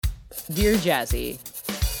Dear Jazzy.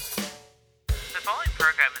 The following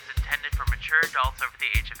program is intended for mature adults over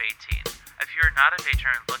the age of 18. If you are not a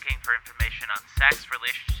patron looking for information on sex,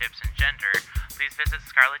 relationships, and gender, please visit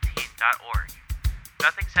scarletteen.org.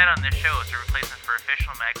 Nothing said on this show is a replacement for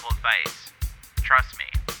official medical advice. Trust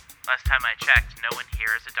me, last time I checked, no one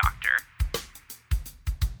here is a doctor.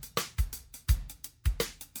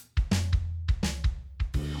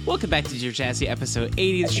 Welcome back to Dear Jazzy, episode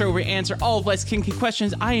 80, the show where we answer all of life's kinky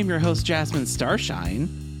questions. I am your host, Jasmine Starshine.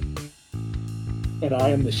 And I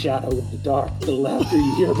am the shadow of the dark, the laughter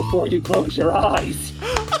you hear before you close your eyes.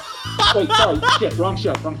 Wait, sorry, shit, wrong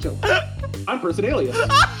show. I'm Person Alias.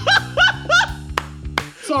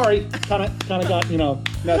 Sorry, kind of got,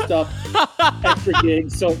 messed up. Extra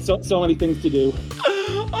gigs, so many things to do.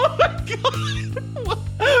 Oh my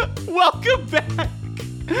god! Welcome back!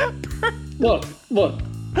 Look,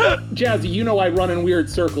 Jazzy, you know I run in weird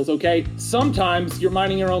circles, okay? Sometimes you're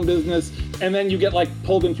minding your own business, and then you get,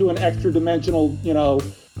 pulled into an extra-dimensional,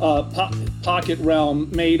 pocket realm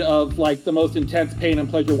made of, the most intense pain and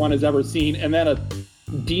pleasure one has ever seen, and then a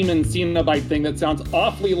demon Cenobite thing that sounds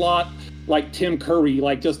awfully lot like Tim Curry,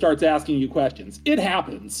 just starts asking you questions. It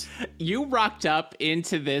happens. You rocked up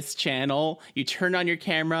into this channel, you turned on your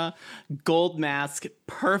camera, gold mask,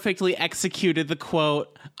 perfectly executed the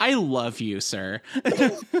quote, "I love you, sir."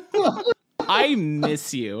 I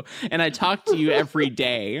miss you, and I talk to you every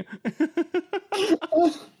day.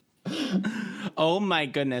 Oh my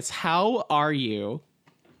goodness, how are you?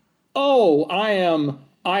 Oh, I am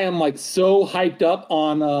so hyped up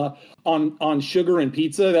on sugar and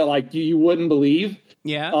pizza that you wouldn't believe.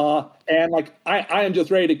 Yeah. And I am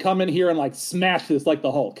just ready to come in here and smash this like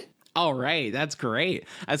the Hulk. All right, that's great.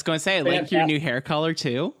 I was going to say, I Fantastic. like your new hair color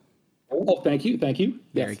too. Oh, thank you. Very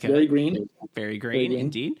yes, good. Very green. Very green,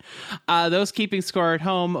 indeed. Those keeping score at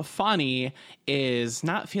home, Fani is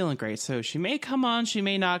not feeling great, so she may come on, she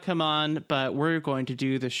may not come on, but we're going to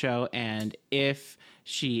do the show, and if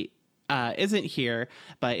she isn't here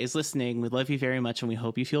but is listening, we love you very much, and we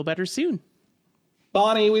hope you feel better soon.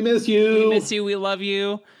 Bonnie, we miss you. We miss you. We love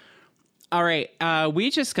you. All right.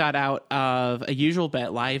 We just got out of a Usual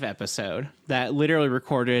Bet live episode that literally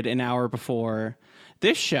recorded an hour before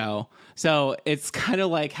this show. So it's kind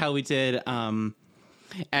of like how we did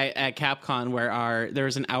at Capcom, where there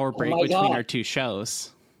was an hour break between our two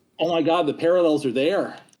shows. Oh my God, the parallels are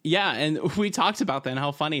there. Yeah, and we talked about that and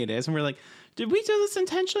how funny it is. And we're like, did we do this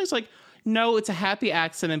intentionally? It's like, no, it's a happy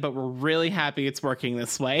accident, but we're really happy it's working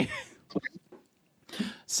this way.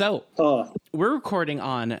 So we're recording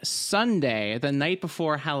on Sunday, the night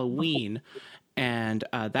before Halloween. And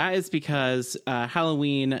that is because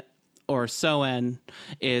Halloween, or Samhain,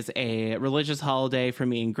 is a religious holiday for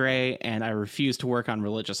me and Gray, and I refuse to work on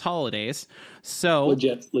religious holidays. So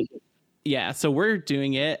legit. Yeah, so we're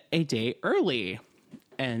doing it a day early.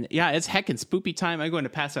 And yeah, it's heckin' spoopy time. I'm going to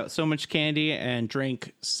pass out so much candy and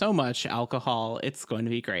drink so much alcohol. It's going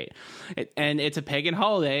to be great. And it's a pagan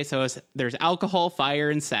holiday, so there's alcohol,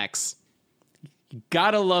 fire, and sex. You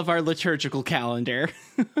gotta love our liturgical calendar.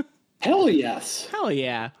 Hell yes. Hell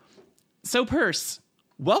yeah. So, Purse,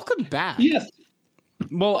 welcome back. Yes.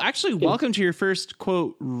 Well, actually, welcome to your first,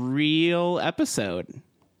 quote, real episode.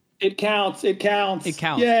 It counts. It counts.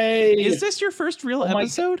 Yay. Is this your first real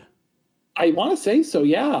episode? I want to say so,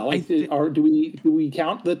 yeah. Do we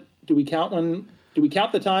count the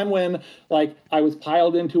time when I was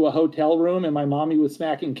piled into a hotel room and my mommy was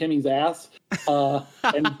smacking Kimmy's ass,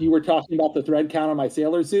 and you were talking about the thread count on my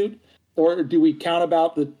sailor suit, or do we count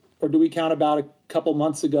about a couple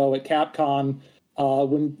months ago at Capcom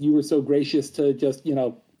when you were so gracious to just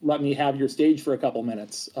let me have your stage for a couple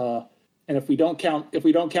minutes? And if we don't count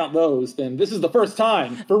those, then this is the first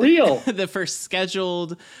time for real. The first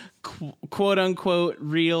scheduled, quote unquote,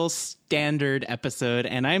 real standard episode.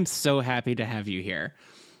 And I'm so happy to have you here.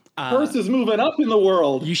 First is moving up in the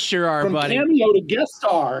world. You sure are, From buddy. Cameo to guest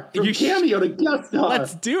star.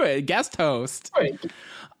 Let's do it. Guest host. Right.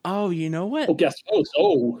 Oh, you know what? Oh, guest host.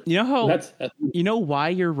 Oh. You know how? That's you know why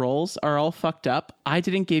your roles are all fucked up? I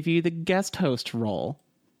didn't give you the guest host role.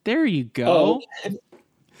 There you go. Oh.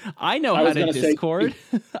 I know how to Discord.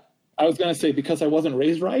 I was going to say because I wasn't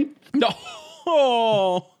raised right. No.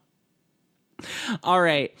 Oh. All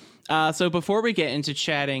right. So before we get into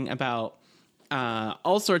chatting about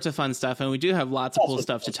all sorts of fun stuff, and we do have lots of cool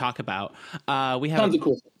stuff to talk about. We have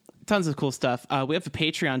tons of cool stuff. We have a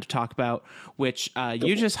Patreon to talk about, which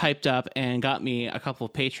you just hyped up and got me a couple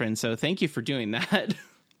of patrons. So thank you for doing that.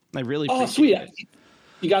 I really appreciate it.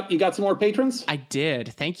 You got some more patrons? I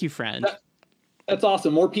did. Thank you, friend. That's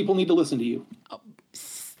awesome. More people need to listen to you.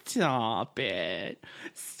 Stop it.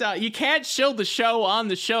 Stop. You can't shill the show on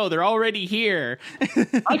the show. They're already here.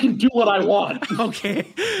 I can do what I want.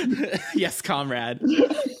 Okay. Yes, comrade.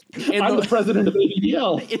 I'm the president of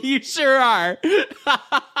ABDL. You sure are.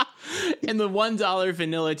 In the $1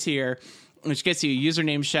 vanilla tier, which gets you a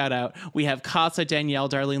username shout out, we have Casa, Danielle,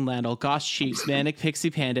 Darlene Landell, Gosh Cheeks, Manic Pixie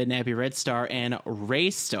Panda, Nabby Red Star, and Ray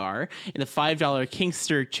Star. In the $5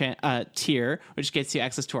 Kingster tier, which gets you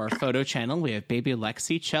access to our photo channel, we have Baby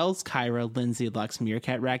Lexi, Chels, Kyra, Lindsay, Lux,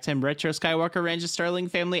 Meerkat, Ragtime, Retro, Skywalker, Ranger, Starling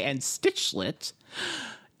Family, and Stitchlet.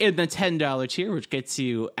 In the $10 tier, which gets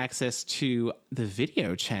you access to the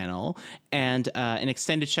video channel and an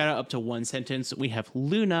extended shout out up to one sentence, we have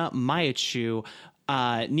Luna, Mayachu,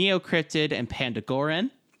 Neocryptid, and Pandagoran.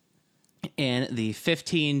 In the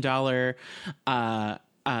 $15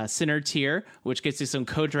 Sinner tier, which gets you some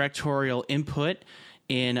co-directorial input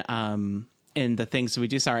in the things we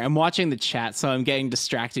do. Sorry, I'm watching the chat, so I'm getting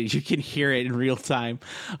distracted. You can hear it in real time.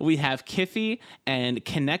 We have Kiffy and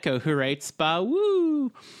Kaneko, who writes, "Ba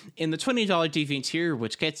woo!" In the $20 Deviant tier,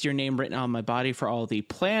 which gets your name written on my body for all the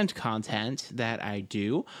planned content that I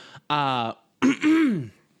do.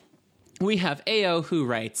 We have AO, who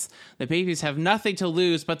writes, "The babies have nothing to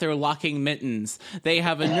lose but their locking mittens. They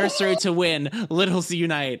have a nursery to win. Littles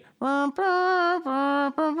unite." Welcome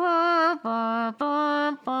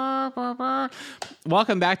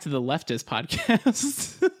back to the Leftist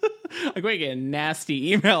podcast. I'm going to get a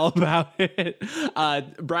nasty email about it.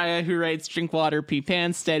 Brian, who writes, "Drinkwater,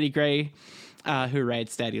 P-Pan, Steady Gray," who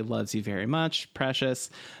writes, "Daddy loves you very much,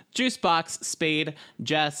 precious." Juicebox, Spade,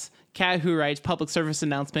 Jess, Cat, who writes, "Public service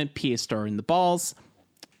announcement, P is storing the balls."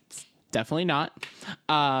 It's definitely not.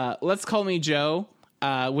 Let's Call Me Joe,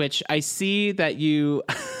 which I see that you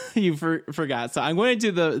forgot. So I'm going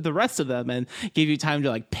to do the rest of them and give you time to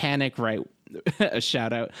like panic write a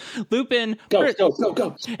shout out. Lupin, Go.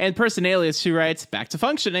 and Personalius, who writes, "Back to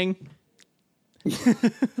functioning."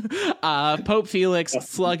 Pope Felix,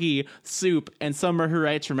 Sluggy, Soup, and Summer, who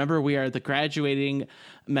writes, "Remember, we are the graduating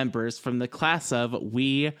members from the class of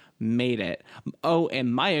We Made It." Oh, and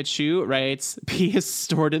Mayachu writes, "P is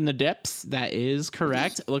stored in the dips." That is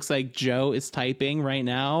correct. It looks like Joe is typing right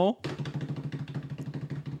now.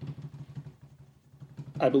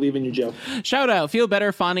 I believe in you, Joe. Shout out, Feel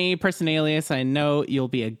Better, Fonny, Personalius. I know you'll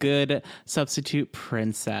be a good substitute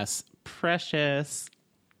princess. Precious.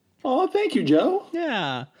 Oh, thank you, Joe.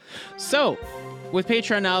 Yeah. So, with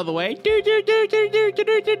Patreon out of the way, Dear W,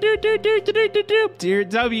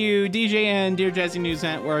 DJN, Dear Jazzy News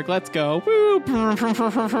Network, let's go.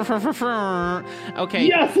 Okay.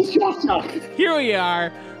 Yes, it's Shock. Here we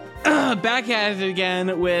are, back at it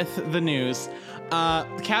again with the news.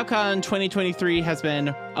 Capcom 2023 has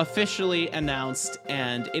been officially announced,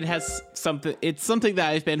 and it's something that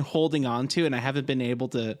I've been holding on to, and I haven't been able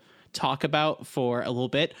to talk about for a little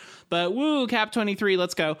bit, but woo, Cap 23,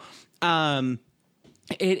 let's go. It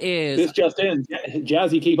is This just in,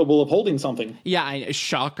 Jazzy capable of holding something. Yeah,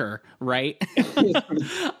 shocker, right?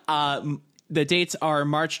 The dates are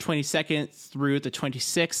March 22nd through the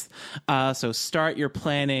 26th. So start your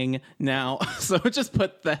planning now. So just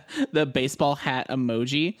put the baseball hat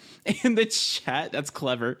emoji in the chat. That's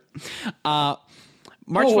clever. March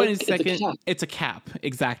 22nd. It's a cap.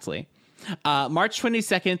 Exactly. March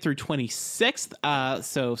 22nd through 26th.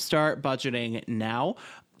 So start budgeting now.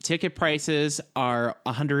 Ticket prices are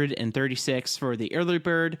 $136 for the early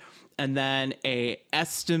bird, and then a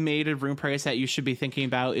estimated room price that you should be thinking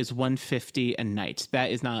about is $150 a night. That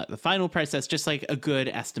is not the final price. That's just like a good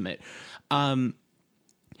estimate.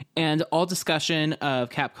 And all discussion of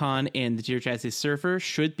Capcom in the Dear Jazzy server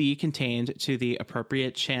should be contained to the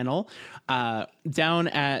appropriate channel. Down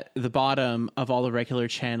at the bottom of all the regular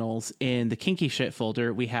channels in the Kinky Shit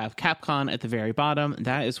folder, we have Capcom at the very bottom.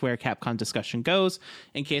 That is where Capcom discussion goes.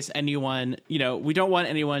 In case anyone, we don't want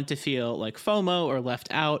anyone to feel like FOMO or left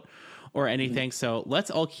out or anything. So let's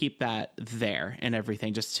all keep that there and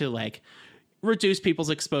everything, just to like reduce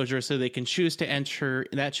people's exposure so they can choose to enter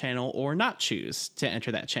that channel or not choose to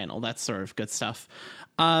enter that channel. That's sort of good stuff.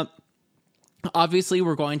 Obviously,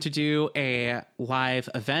 we're going to do a live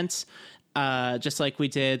event, just like we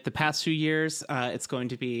did the past few years. It's going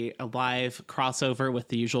to be a live crossover with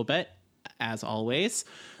the usual bit, as always.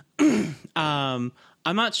 I'm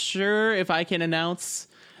not sure if I can announce...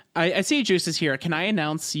 I see Juice is here. Can I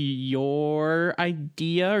announce your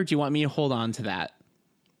idea, or do you want me to hold on to that?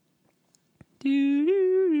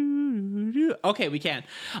 Okay, we can.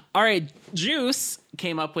 All right, Juice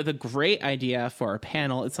came up with a great idea for our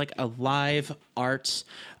panel. It's like a live art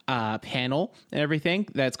panel and everything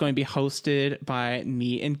that's going to be hosted by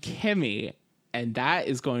me and Kimmy, and that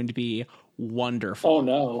is going to be wonderful. Oh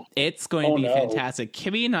no. It's going to be no. fantastic.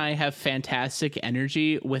 Kimmy and I have fantastic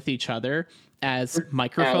energy with each other as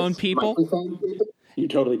microphone people. You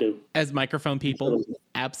totally do. As microphone people. Totally.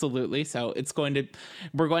 Absolutely. So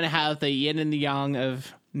we're going to have the yin and the yang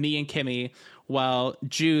of me and Kimmy while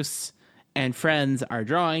Juice and friends are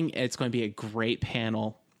drawing. It's going to be a great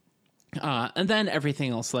panel. And then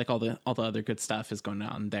everything else, like all the other good stuff, is going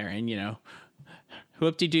on there. And, you know,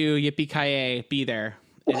 whoop-de-doo, yippee-ki-yay, be there.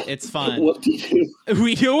 It's fun. Whoop-de-doo.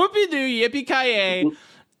 We do whoop-de-doo, yippee-ki-yay.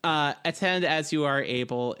 Attend as you are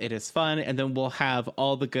able. It is fun. And then we'll have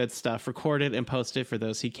all the good stuff recorded and posted for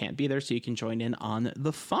those who can't be there, so you can join in on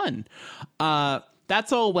the fun.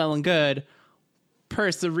 That's all well and good.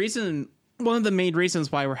 Purse, one of the main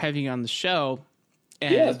reasons why we're having you on the show,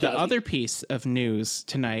 and the other piece of news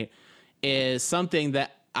tonight, is something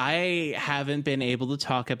that I haven't been able to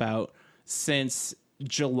talk about since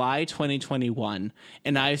July 2021.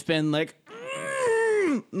 And I've been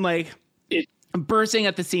bursting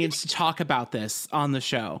at the seams to talk about this on the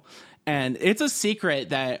show. And it's a secret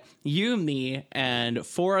that you, me, and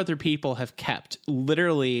 4 other people have kept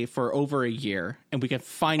literally for over a year. And we can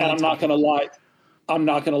finally I'm not going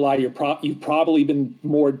to lie. You've probably been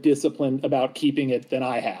more disciplined about keeping it than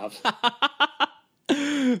I have.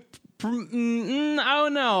 I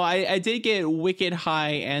don't know. I did get wicked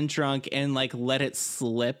high and drunk and let it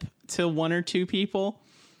slip to 1 or 2 people.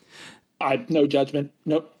 No judgment.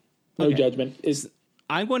 Nope. No Okay. judgment.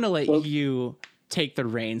 I'm going to let you take the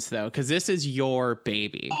reins though, because this is your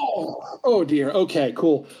baby. Oh dear. Okay,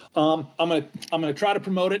 cool. I'm gonna try to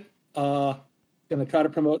promote it. Gonna try to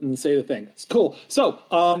promote and say the thing. It's cool. So,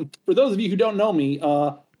 for those of you who don't know me,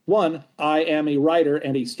 one, I am a writer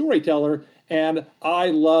and a storyteller, and I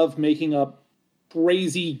love making up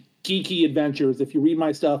crazy, geeky adventures. If you read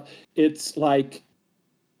my stuff, it's like,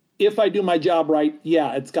 if I do my job right,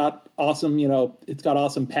 yeah, it's got awesome, it's got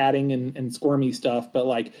awesome padding and squirmy stuff,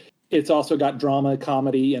 but it's also got drama,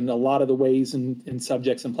 comedy, and a lot of the ways and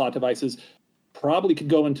subjects and plot devices probably could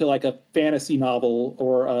go into a fantasy novel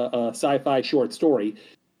or a sci-fi short story.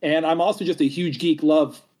 And I'm also just a huge geek,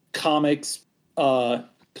 love comics,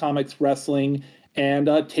 wrestling,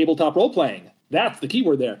 and tabletop role-playing. That's the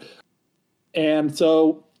keyword there. And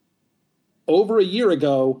so over a year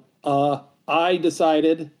ago, I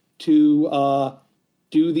decided to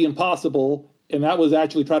do the impossible, and that was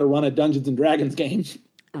actually try to run a Dungeons & Dragons game.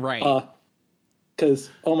 Right. Because,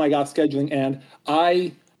 oh my God, scheduling. And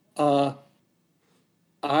I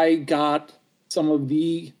got some of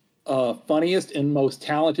the funniest and most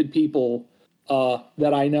talented people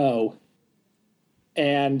that I know.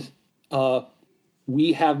 And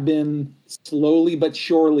we have been slowly but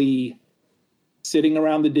surely sitting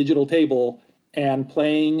around the digital table and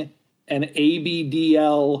playing an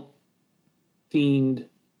ABDL themed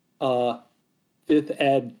 5th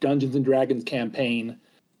Ed Dungeons & Dragons campaign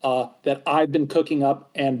that I've been cooking up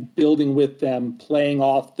and building with them, playing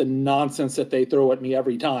off the nonsense that they throw at me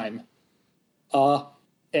every time.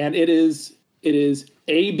 And it is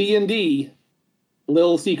A&D,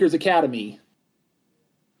 Little Seekers Academy.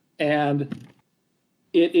 And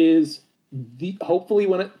it is hopefully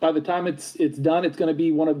by the time it's done, it's going to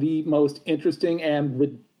be one of the most interesting and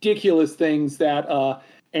ridiculous things that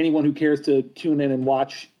anyone who cares to tune in and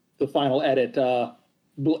watch the final edit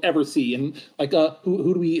will ever see. And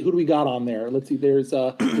who do we got on there? Let's see. There's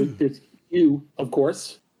you, of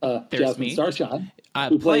course. Jasmine me. Starshine.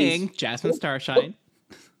 Playing Jasmine Starshine.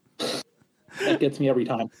 That gets me every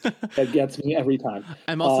time.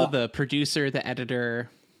 I'm also the producer, the editor,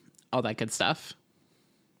 all that good stuff.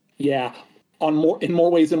 Yeah, in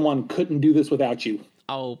more ways than one. Couldn't do this without you.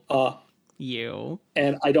 Oh, you.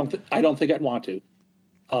 And I don't think I'd want to.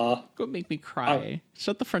 Go make me cry.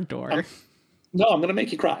 Shut the front door. No, I'm gonna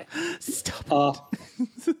make you cry. Stop.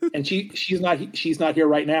 And she's not here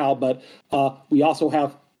right now, but we also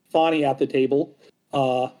have Fani at the table,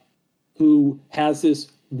 who has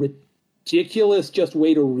this ridiculous just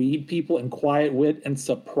way to read people and quiet wit and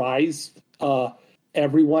surprise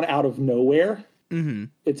everyone out of nowhere. Mm-hmm.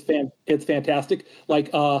 It's fantastic.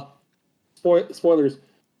 Spoilers.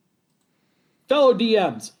 Fellow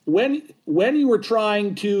DMs, when you were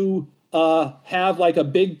trying to have a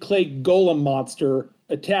big clay golem monster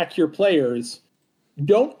attack your players,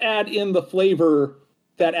 don't add in the flavor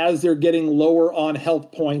that as they're getting lower on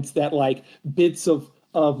health points, that bits of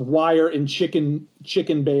wire and chicken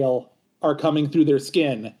bale are coming through their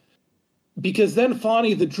skin. Because then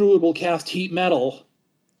Fani the Druid will cast heat metal,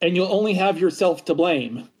 and you'll only have yourself to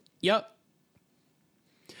blame. Yep.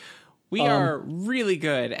 We are really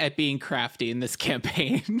good at being crafty in this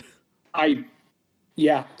campaign.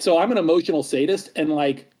 Yeah. So I'm an emotional sadist,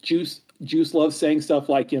 and Juice Juice loves saying stuff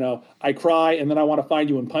like, I cry and then I want to find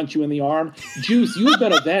you and punch you in the arm. Juice, you have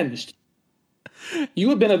been avenged. You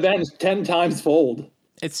have been avenged 10 times fold.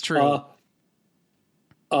 It's true.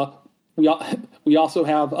 We also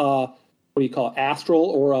have what do you call it? Astral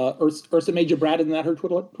or Ursa Major Brat? Isn't that her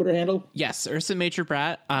Twitter handle? Yes, Ursa Major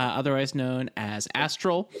Brat, otherwise known as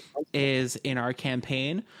Astral, is in our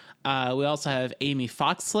campaign. We also have Amy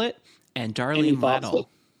Foxlet and Darlene Laddle.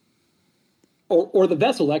 Or the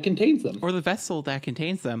vessel that contains them. Or the vessel that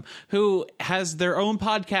contains them, who has their own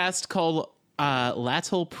podcast called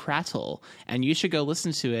Lattle Prattle, and you should go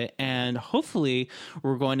listen to it. And hopefully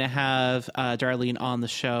we're going to have Darlene on the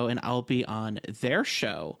show, and I'll be on their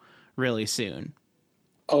show really soon.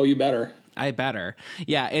 Oh, you better. I better.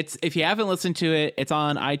 Yeah, it's, if you haven't listened to it, it's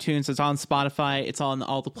on iTunes, it's on Spotify, it's on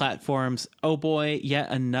all the platforms. Oh boy, yet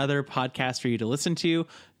another podcast for you to listen to.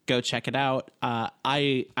 Go check it out.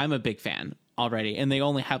 I'm a big fan already, and they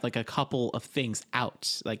only have like a couple of things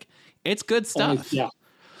out. Like, it's good stuff. Yeah.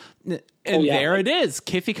 And there it is.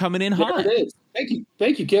 Kiffy coming in hot. There it is. Thank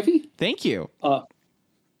you, Kiffy. Thank you.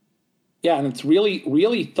 Yeah, and it's really,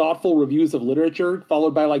 really thoughtful reviews of literature,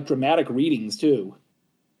 followed by like dramatic readings too.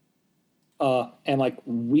 And like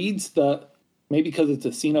reads maybe because it's a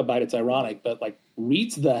Cenobite, it's ironic, but like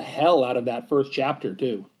reads the hell out of that first chapter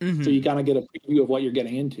too. Mm-hmm. So you kind of get a preview of what you're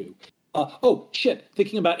getting into. Oh shit!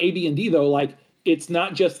 Thinking about AD&D though, like it's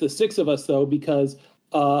not just the six of us though, because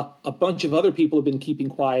a bunch of other people have been keeping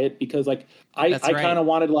quiet because like I kind of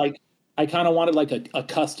wanted like a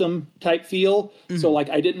custom type feel. Mm-hmm. So like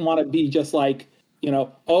I didn't want to be just like,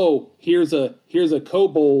 here's a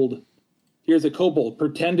kobold. Here's a kobold.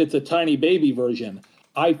 Pretend it's a tiny baby version.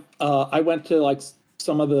 I went to like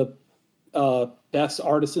some of the best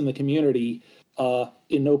artists in the community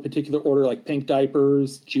in no particular order, like Pink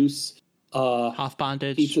Diapers, Juice, Hoff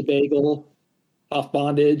Bondage, Pizza Bagel, Hoff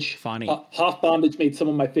Bondage. Funny. Hoff Bondage made some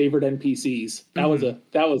of my favorite NPCs. That was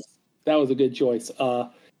a good choice.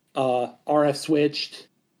 RF Switched,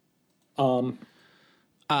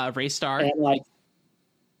 Raystar, and like,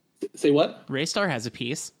 say what? Raystar has a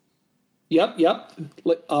piece. Yep.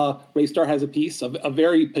 Raystar has a piece, a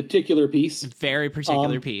very particular piece. Very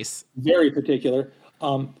particular piece. Very particular.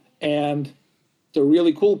 And the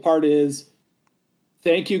really cool part is,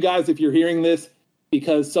 thank you guys if you're hearing this,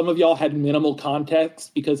 because some of y'all had minimal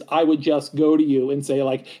context, because I would just go to you and say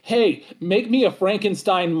like, hey, make me a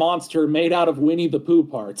Frankenstein monster made out of Winnie the Pooh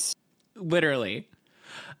parts. Literally.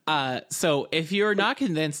 So if you're not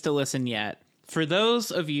convinced to listen yet, for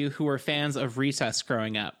those of you who were fans of Recess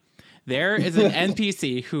growing up, there is an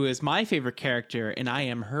NPC who is my favorite character, and I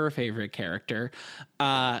am her favorite character,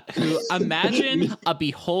 who, imagine a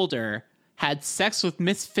beholder had sex with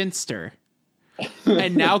Miss Finster,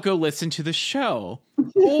 and now go listen to the show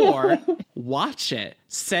or watch it.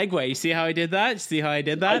 Segue. You see how I did that? See how I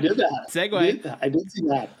did that? I did that. Segue. I did see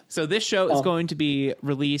that. So this show is going to be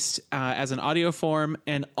released as an audio form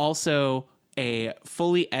and also a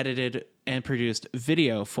fully edited and produced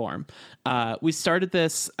video form. We started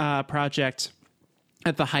this project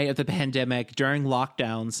at the height of the pandemic during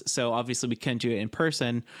lockdowns, so obviously we couldn't do it in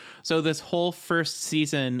person. So this whole first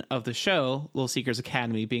season of the show, Little Seekers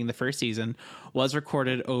Academy being the first season, was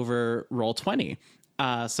recorded over Roll20.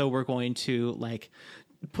 So we're going to like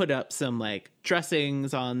put up some like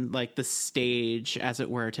dressings on like the stage, as it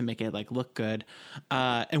were, to make it like look good.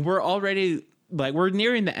 And we're already like, we're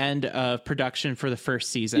nearing the end of production for the first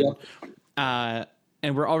season. Yeah.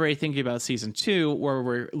 And we're already thinking about season 2, where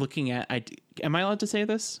we're looking at, am I allowed to say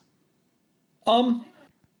this?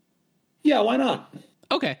 Yeah, why not?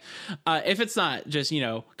 Okay. If it's not, just,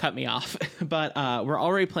 cut me off. But we're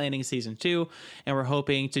already planning season 2, and we're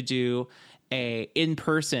hoping to do a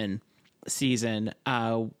in-person season,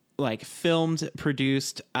 like filmed,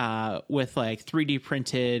 produced, with like 3D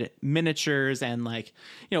printed miniatures, and like,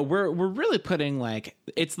 we're really putting like,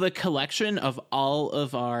 it's the collection of all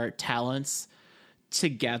of our talents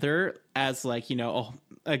together as like,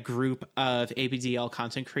 a group of ABDL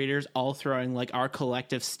content creators all throwing like our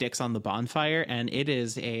collective sticks on the bonfire. And it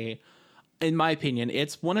is in my opinion,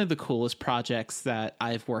 it's one of the coolest projects that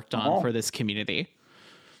I've worked on for this community,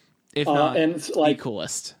 if not and like, the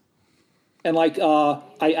coolest. And like,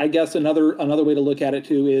 I guess another way to look at it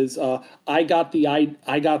too is, I got the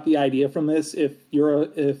idea from this. If you're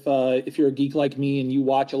a geek like me and you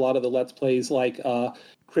watch a lot of the Let's Plays, like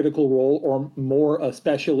Critical Role, or more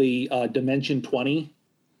especially Dimension 20,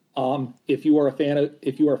 if you are a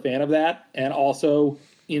fan of that and also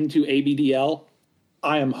into ABDL,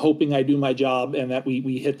 I am hoping I do my job and that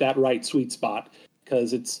we hit that right sweet spot,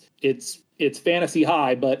 because it's fantasy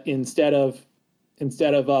high, but instead of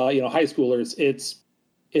high schoolers, it's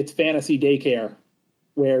it's fantasy daycare,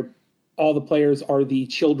 where all the players are the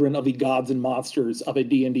children of the gods and monsters of a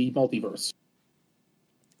D&D multiverse.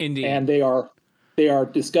 Indeed. And they are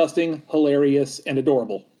disgusting, hilarious, and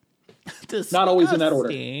adorable. Not always in that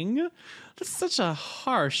order. That's such a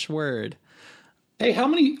harsh word. Hey, how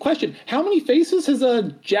many faces has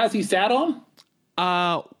Jazzy sat on?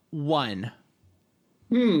 One.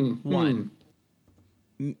 One.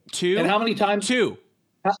 Two. And how many times? Two.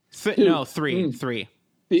 Two. No, three. Three.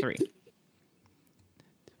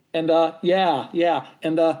 And yeah.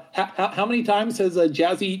 And how many times has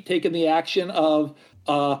Jazzy taken the action of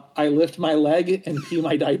I lift my leg and pee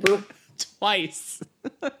my diaper? Twice.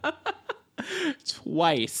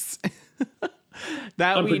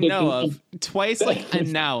 That we know of. Twice, like,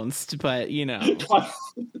 announced, but you know.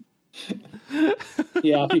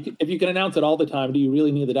 Yeah, if you can announce it all the time, do you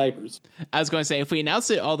really need the diapers? I was going to say, if we announce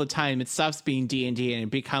it all the time, it stops being D&D and it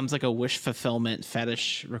becomes like a wish fulfillment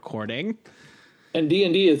fetish recording. And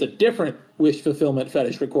D&D is a different wish fulfillment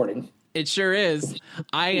fetish recording. It sure is.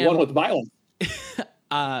 One with violence.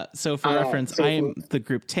 So for reference, I am the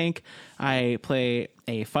group Tank. I play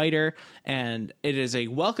a fighter, and it is a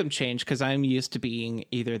welcome change because I'm used to being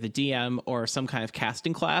either the DM or some kind of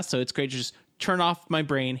casting class. So it's great to just turn off my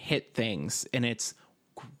brain, hit things, and it's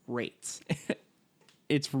great.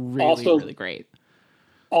 It's really great.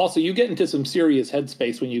 Also, you get into some serious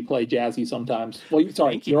headspace when you play Jazzy sometimes. Well,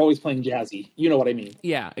 you're always playing Jazzy. You know what I mean.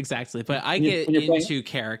 Yeah, exactly. But I get into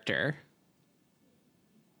character.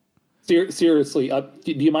 Seriously,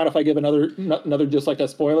 do you mind if I give another just like a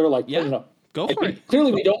spoiler? Like, yeah, go for it.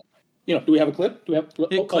 Clearly, we don't. Do we have a clip? Do we have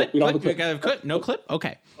clip? We don't have a clip. We got a clip? No clip?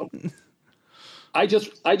 Okay. I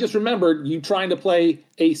just remembered you trying to play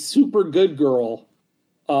a super good girl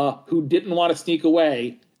who didn't want to sneak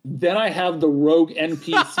away. Then I have the rogue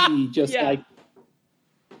NPC just like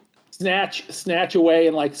snatch away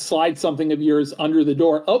and like slide something of yours under the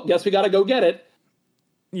door. Oh, guess we got to go get it.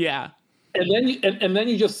 Yeah. And then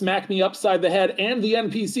you just smack me upside the head and the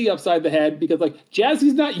NPC upside the head because like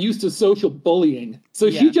Jazzy's not used to social bullying. So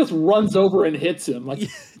she just runs over and hits him. Like,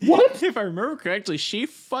 what? If I remember correctly, she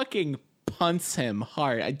fucking punts him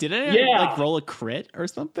hard. Didn't I like roll a crit or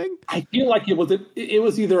something? I feel like it was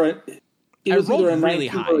either a 19 or a 20.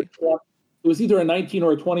 It was either a 19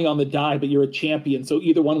 or a 20 on the die, but you're a champion, so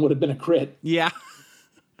either one would have been a crit. Yeah.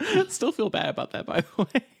 Still feel bad about that, by the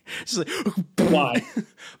way. Just like, why?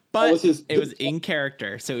 But it was in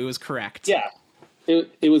character, so it was correct. Yeah,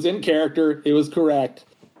 it was in character. It was correct.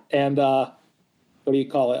 And what do you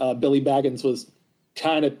call it? Billy Baggins was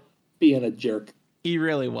kind of being a jerk. He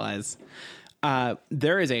really was.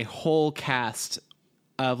 There is a whole cast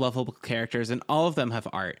of lovable characters, and all of them have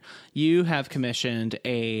art. You have commissioned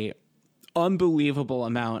a unbelievable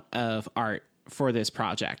amount of art for this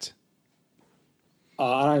project.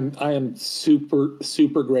 I am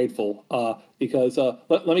super grateful because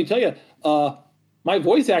let me tell you, my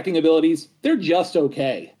voice acting abilities, they're just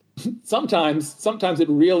okay. Sometimes it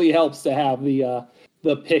really helps to have the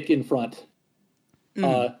pick in front,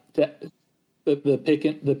 the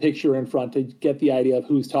picture in front to get the idea of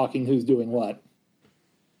who's talking, who's doing what.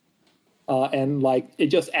 And like it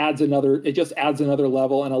just adds another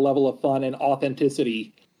level and a level of fun and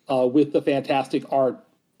authenticity with the fantastic art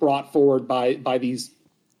brought forward by these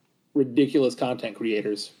ridiculous content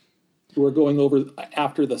creators who are going over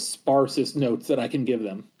after the sparsest notes that I can give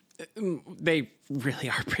them. They really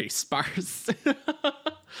are pretty sparse.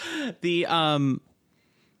 I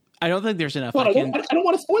don't think there's enough. Well, I don't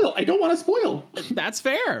want to spoil. That's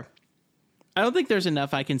fair. I don't think there's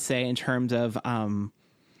enough I can say in terms of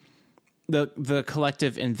the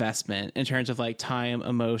collective investment in terms of like time,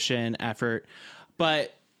 emotion, effort.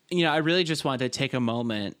 But, I really just wanted to take a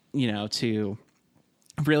moment, to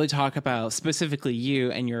really talk about specifically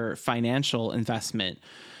you and your financial investment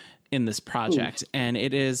in this project. Ooh. And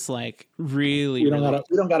it is like really, we don't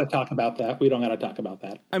got to talk about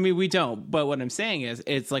that. I mean, we don't, but what I'm saying is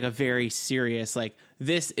it's like a very serious, like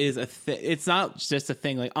this is it's not just a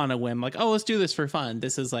thing like on a whim, like, oh, let's do this for fun.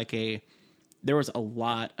 This is like there was a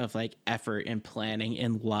lot of like effort and planning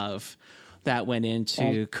and love that went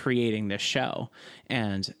into creating this show.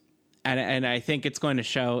 And I think it's going to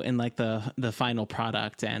show in like the final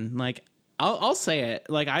product. And like, I'll say it,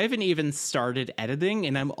 like I haven't even started editing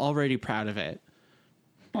and I'm already proud of it.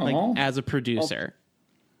 Like as a producer.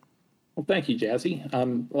 Well, thank you, Jazzy.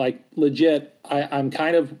 Like legit, I'm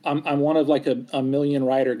one of like a million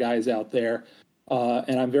writer guys out there.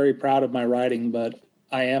 And I'm very proud of my writing, but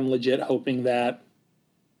I am legit hoping that,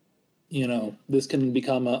 this can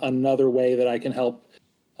become another way that I can help,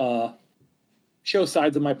 show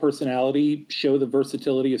sides of my personality, show the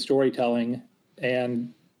versatility of storytelling,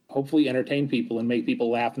 and hopefully entertain people and make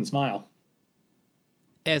people laugh and smile.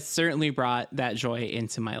 It's certainly brought that joy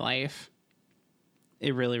into my life.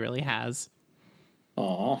 It really, really has.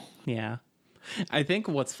 Aw. Yeah. I think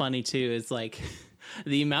what's funny too is like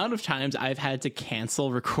the amount of times I've had to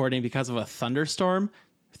cancel recording because of a thunderstorm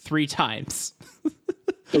 3 times.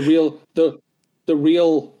 The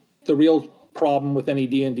real problem with any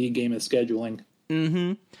D&D game is scheduling.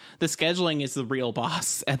 Mm-hmm. The scheduling is the real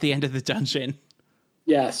boss at the end of the dungeon.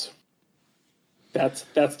 Yes. That's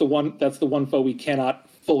the one foe we cannot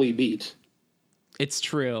fully beat. It's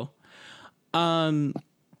true.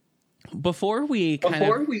 Before we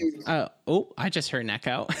I just heard an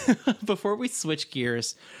echo. Before we switch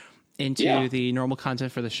gears into the normal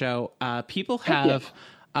content for the show, people have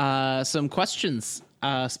some questions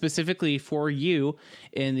specifically for you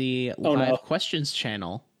in the live questions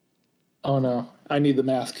channel. Oh no, I need the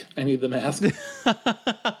mask.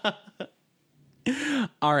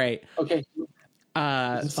 All right. Okay.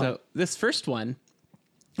 So this first one,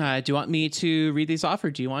 do you want me to read these off,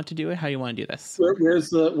 or do you want to do it? How do you want to do this? Where's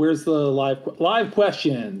the live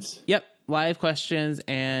questions? Yep, live questions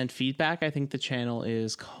and feedback. I think the channel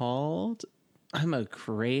is called. I'm a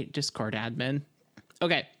great Discord admin.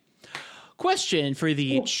 Okay. Question for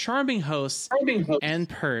the charming host and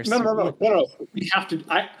purse. No. We have to.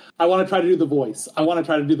 I want to try to do the voice. Do you want to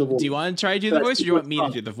try to do the voice, or do you want me to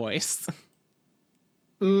do the voice?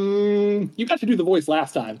 You got to do the voice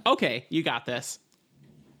last time. Okay, you got this.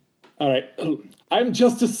 All right. I'm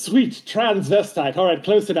just a sweet transvestite. All right,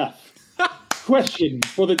 close enough. Question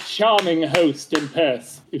for the charming host and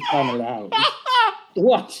purse, if I'm allowed.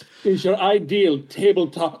 What is your ideal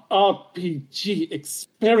tabletop RPG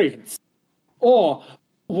experience? Or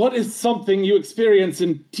what is something you experience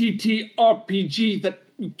in TTRPG that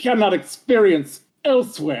you cannot experience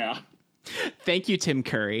elsewhere? Thank you, Tim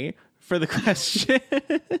Curry, for the question.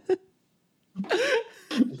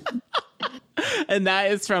 And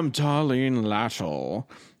that is from Darlene Lashel.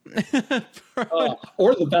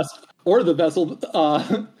 Or the vessel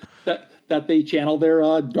that they channel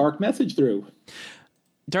their dark message through.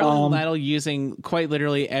 Darlene Lashel using quite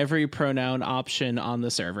literally every pronoun option on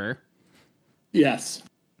the server. Yes.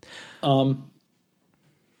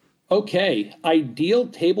 Okay. Ideal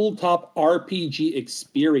tabletop RPG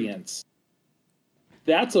experience.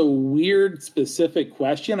 That's a weird, specific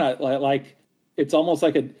question. It's almost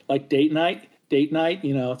like date night. It's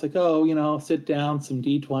like, sit down, some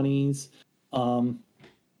D20s.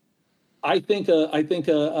 I think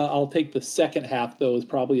I'll take the second half though is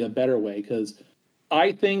probably a better way, because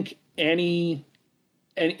I think any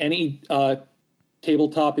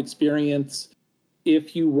tabletop experience,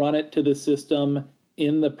 if you run it to the system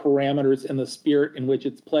in the parameters and the spirit in which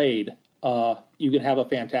it's played, you can have a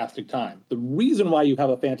fantastic time. The reason why you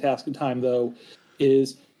have a fantastic time, though,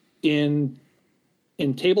 is in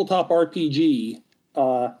tabletop RPG,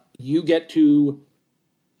 you get to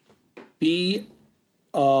be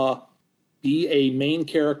a main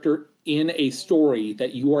character in a story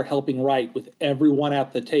that you are helping write with everyone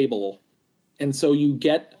at the table, and so you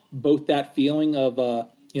get both that feeling of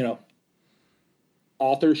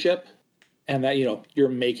authorship and that you're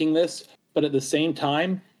making this, but at the same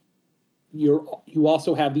time you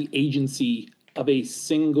also have the agency of a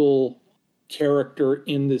single character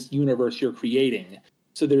in this universe you're creating.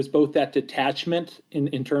 So there's both that detachment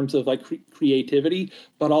in terms of like creativity,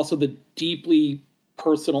 but also the deeply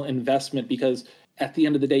personal investment, because at the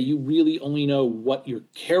end of the day you really only know what your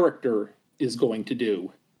character is going to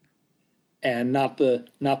do, and not the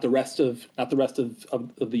rest of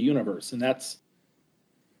the universe. And that's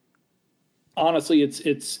honestly,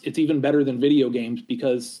 it's even better than video games,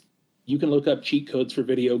 because you can look up cheat codes for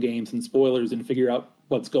video games and spoilers and figure out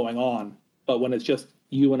what's going on. But when it's just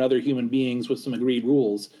you and other human beings with some agreed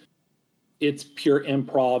rules, it's pure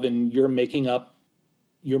improv, and you're making up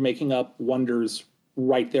wonders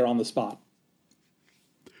right there on the spot.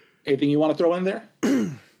 Anything you want to throw in there?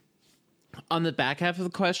 On the back half of the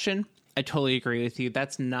question, I totally agree with you.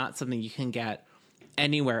 That's not something you can get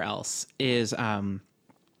anywhere else. I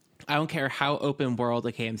don't care how open world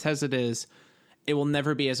a game says it is, it will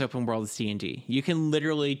never be as open world as D&D. You can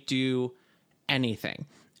literally do anything.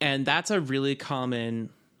 And that's a really common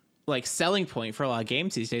selling point for a lot of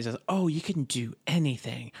games these days is, oh, you can do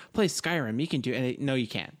anything. Play Skyrim, you can do anything. No, you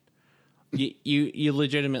can't. You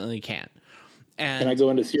legitimately can't. And can I go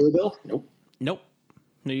into Cyrodiil? Nope.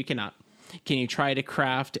 No, you cannot. Can you try to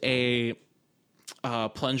craft a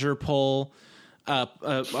plunger pole, a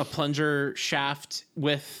plunger shaft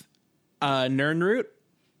with Nirnroot?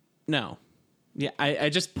 No. Yeah, I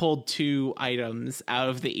just pulled 2 items out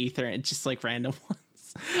of the ether and just random ones.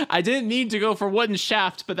 I didn't mean to go for wooden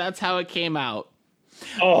shaft, but that's how it came out.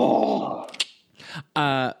 Oh.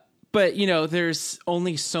 But, you know, there's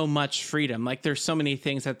only so much freedom. Like, there's so many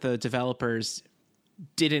things that the developers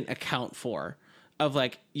didn't account for. Of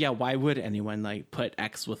like, yeah, why would anyone like put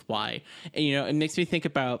X with Y? And, you know, it makes me think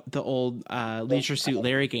about the old Leisure Suit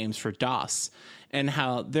Larry games for DOS and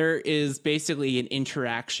how there is basically an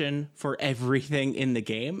interaction for everything in the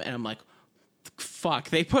game. And I'm like,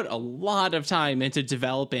 fuck, they put a lot of time into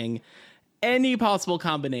developing any possible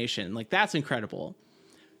combination. Like, that's incredible.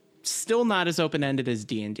 Still not as open-ended as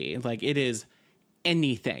D&D. Like, it is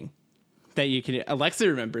anything that you can. Alexa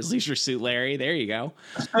remembers Leisure Suit Larry. There you go.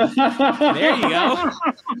 There you go.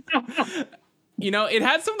 You know, it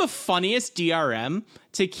had some of the funniest DRM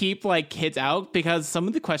to keep like kids out, because some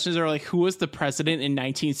of the questions are like, who was the president in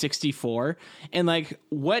 1964? And like,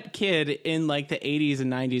 what kid in like the 80s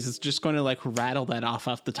and 90s is just going to like rattle that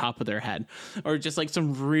off the top of their head? Or just like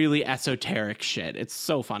some really esoteric shit. It's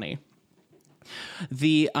so funny.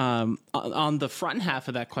 The on the front half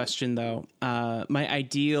of that question, though, my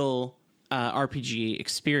ideal RPG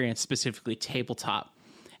experience, specifically tabletop,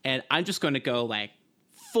 and I'm just going to go like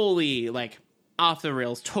fully like off the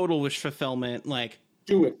rails, total wish fulfillment, like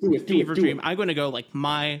fever dream. I'm going to go like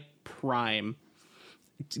my prime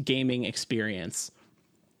gaming experience.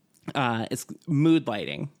 It's mood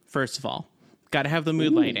lighting. First of all, got to have the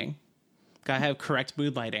mood lighting. Got to have correct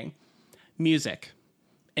mood lighting. Music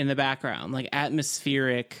in the background, like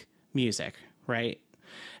atmospheric music, right?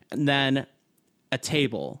 And then a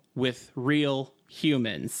table with real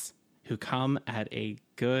humans who come at a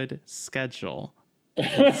good schedule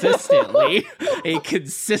consistently, a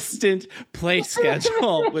consistent play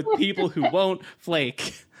schedule with people who won't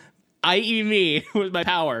flake, i.e. me with my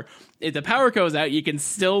power. If the power goes out, you can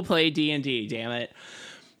still play D&D, damn it.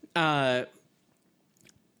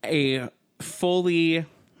 A fully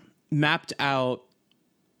mapped out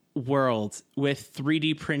world with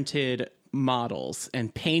 3D printed models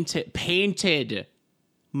and painted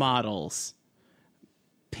models.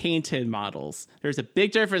 There's a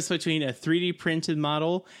big difference between a 3D printed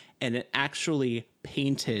model and an actually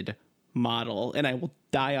painted model, and I will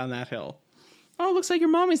die on that hill. Oh, looks like your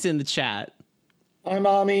mommy's in the chat. Hi,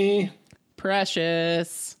 Mommy.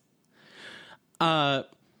 Precious. So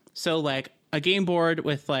like a game board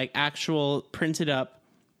with like actual printed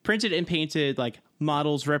and painted like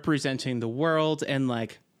models representing the world, and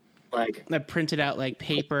like that printed out like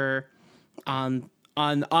paper on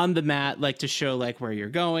the mat, like to show like where you're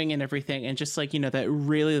going and everything, and just like, you know, that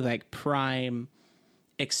really like prime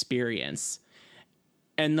experience.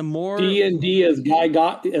 And the more D&D as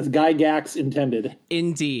Gygax intended.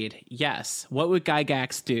 Indeed, yes. What would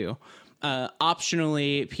Gygax do?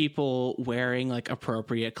 Optionally, people wearing like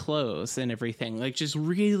appropriate clothes and everything, like just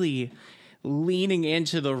really leaning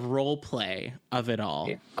into the role play of it all.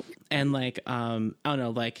 Yeah. And like I don't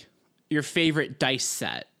know, like your favorite dice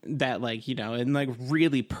set that, like, you know, and like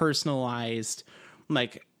really personalized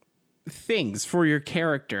like things for your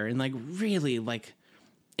character, and like really like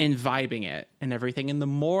imbibing it and everything. And the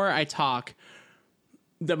more I talk,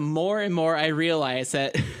 the more and more I realize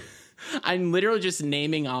that I'm literally just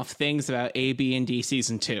naming off things about A, B, and D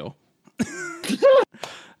season 2.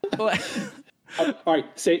 All right,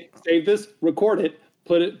 save this, record it,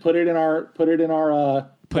 put it in our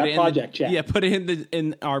project chat. Yeah, put it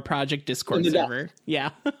in our project Discord server.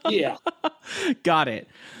 Yeah. Yeah. Got it.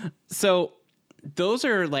 So those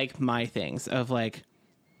are like my things of like,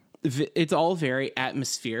 it's all very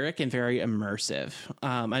atmospheric and very immersive.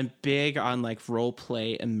 I'm big on like role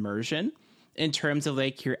play immersion in terms of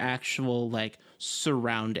like your actual like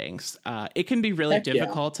surroundings. It can be really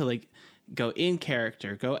difficult to like go in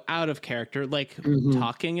character, go out of character, like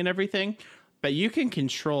talking and everything, but you can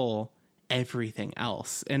control everything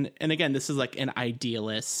else. And again, this is like an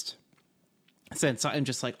idealist sense. I'm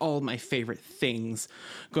just like all my favorite things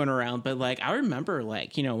going around. But like, I remember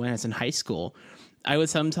like, you know, when I was in high school, I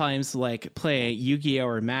would sometimes like play Yu-Gi-Oh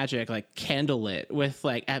or Magic, like candlelit with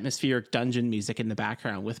like atmospheric dungeon music in the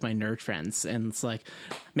background with my nerd friends. And it's like,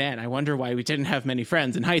 man, I wonder why we didn't have many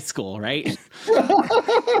friends in high school, right?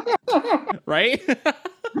 Right?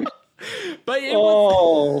 But it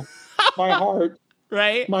was... my heart.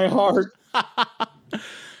 Right? My heart.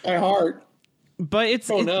 My heart. But it's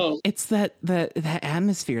that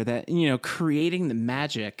atmosphere, that, you know, creating the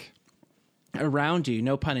magic around you,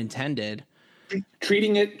 no pun intended.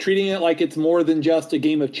 Treating it like it's more than just a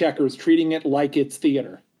game of checkers, treating it like it's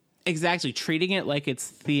theater. Exactly, treating it like it's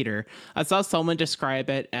theater. I saw someone describe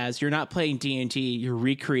it as, you're not playing D&D, you're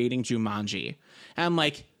recreating Jumanji. And I'm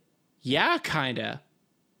like, yeah, kinda.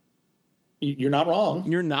 You're not wrong.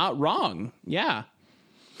 You're not wrong. Yeah.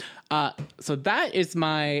 So that is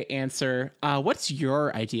my answer. What's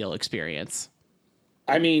your ideal experience?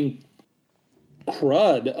 I mean,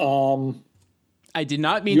 crud. I did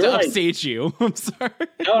not mean to upstage you. I'm sorry.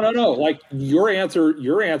 No. Like your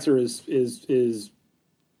answer is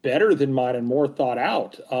better than mine and more thought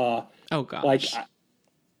out. Oh gosh.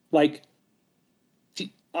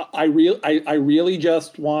 I really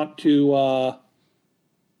just want to.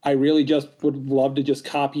 I really just would love to just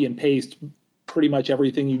copy and paste pretty much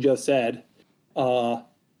everything you just said.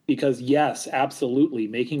 Because yes, absolutely,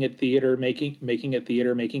 making it theater, making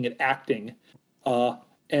it acting,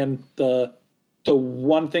 and the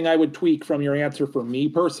one thing I would tweak from your answer for me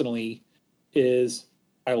personally is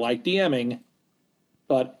I like DMing,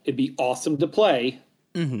 but it'd be awesome to play.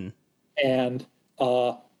 Mm-hmm. And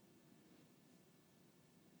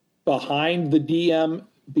behind the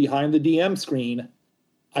DM screen,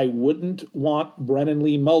 I wouldn't want Brennan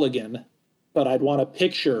Lee Mulligan, but I'd want a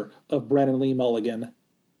picture of Brennan Lee Mulligan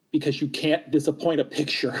because you can't disappoint a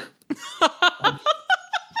picture.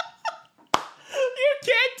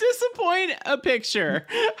 Disappoint a picture.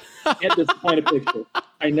 Can't disappoint a picture.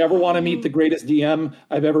 I never want to meet the greatest DM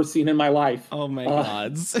I've ever seen in my life. Oh my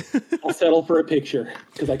gods. I'll settle for a picture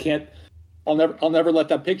because I can't. I'll never let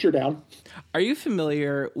that picture down. Are you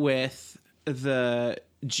familiar with the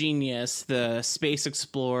genius, the space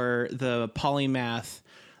explorer, the polymath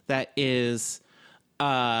that is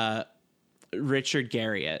Richard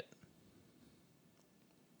Garriott?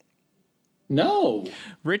 No.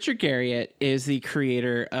 Richard Garriott is the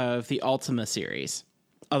creator of the Ultima series,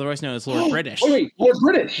 otherwise known as Lord British. Oh, wait, Lord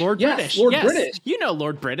British. Lord British. Lord yes. British. You know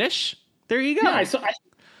Lord British. There you go. Yeah,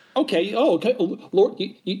 okay. Oh, okay. Lord,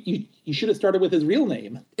 you should have started with his real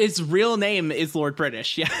name. His real name is Lord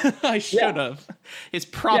British. Yeah, I should have. His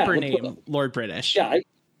proper name, Lord British. Yeah,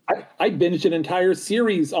 I binged an entire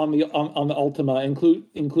series on the Ultima,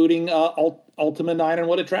 including Ultima 9 and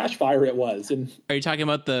what a trash fire it was. And are you talking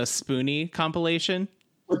about the Spoonie compilation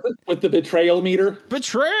with the betrayal meter?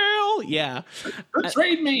 Betrayal, yeah.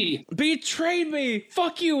 Betrayed me.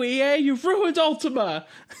 Fuck you, EA. You ruined Ultima.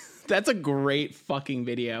 That's a great fucking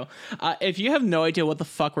video. If you have no idea what the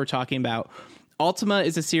fuck we're talking about, Ultima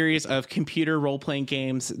is a series of computer role-playing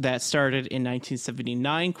games that started in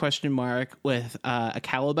 1979, with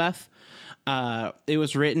Akalabeth. It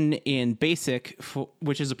was written in BASIC,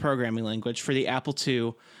 which is a programming language, for the Apple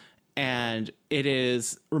II, and it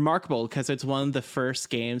is remarkable because it's one of the first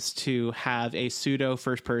games to have a pseudo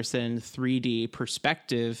first-person 3D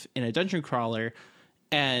perspective in a dungeon crawler,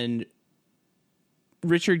 and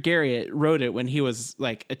Richard Garriott wrote it when he was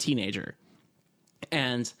like a teenager,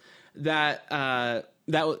 and that's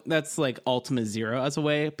like Ultima 0 as a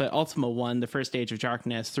way, but Ultima 1, the first Age of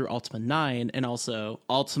Darkness, through Ultima 9, and also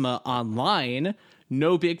Ultima Online,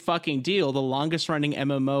 no big fucking deal, the longest running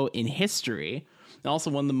MMO in history, and also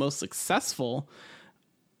one of the most successful,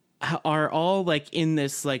 are all like in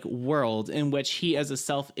this like world in which he as a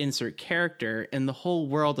self-insert character, and the whole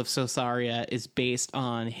world of Sosaria is based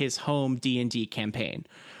on his home D&D campaign.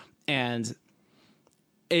 And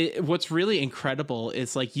what's really incredible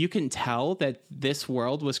is like you can tell that this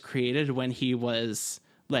world was created when he was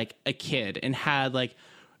like a kid and had like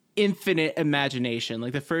infinite imagination.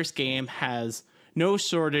 Like the first game has no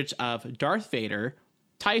shortage of Darth Vader,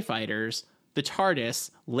 TIE fighters, the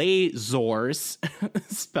TARDIS, lasers,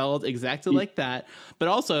 spelled exactly like that, but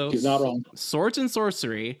also he's not wrong. Swords and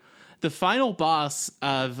sorcery. The final boss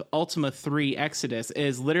of Ultima 3 Exodus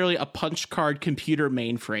is literally a punch card computer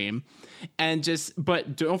mainframe.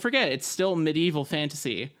 But don't forget, it's still medieval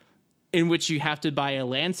fantasy in which you have to buy a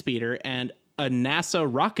land speeder and a NASA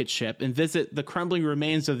rocket ship and visit the crumbling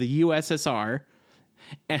remains of the USSR.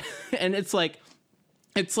 And it's like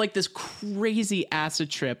this crazy acid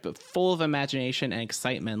trip full of imagination and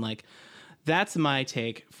excitement. Like, that's my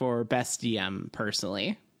take for best DM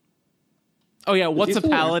personally. Oh yeah, what's a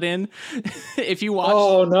paladin? If you watch,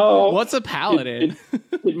 oh no, what's a paladin?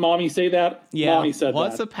 Did mommy say that? Yeah, mommy said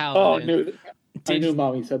what's that. A paladin? Oh, I knew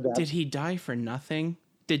mommy said that. Did he die for nothing?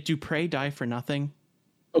 Did Dupre die for nothing?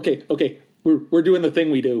 Okay. We're doing the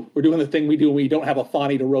thing we do. We're doing the thing we do. We don't have a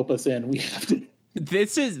Fonny to rope us in. We have to.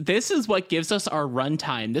 This is what gives us our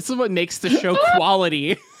runtime. This is what makes the show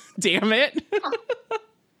quality. Damn it.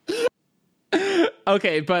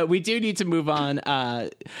 Okay, but we do need to move on.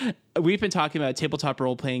 We've been talking about tabletop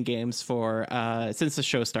role-playing games for since the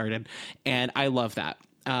show started, and I love that.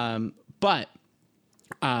 But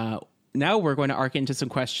now we're going to arc into some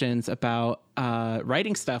questions about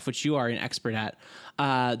writing stuff, which you are an expert at.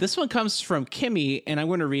 This one comes from Kimmy, and I'm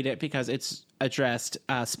going to read it because it's addressed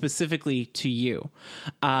specifically to you.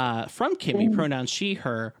 From Kimmy, pronouns she,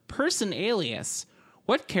 her, person alias.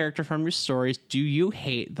 What character from your stories do you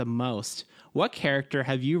hate the most? What character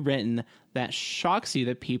have you written that shocks you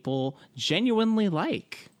that people genuinely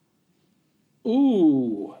like?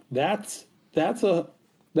 Ooh, that's a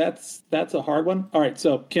hard one. All right,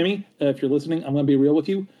 so Kimmy, if you're listening, I'm going to be real with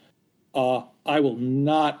you. I will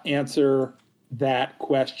not answer that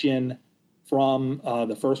question from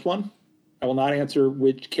the first one. I will not answer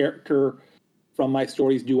which character from my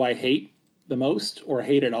stories do I hate the most or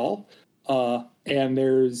hate at all. And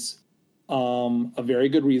there's a very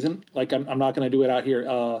good reason. Like, I'm not going to do it out here,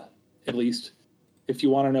 at least. If you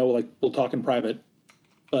want to know, like, we'll talk in private.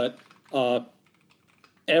 But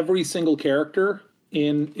every single character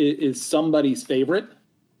is somebody's favorite.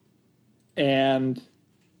 And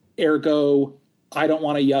ergo, I don't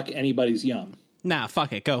want to yuck anybody's yum. Nah,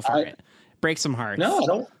 fuck it. Go for it. Break some hearts.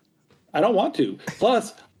 No, I don't want to.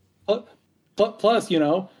 Plus, you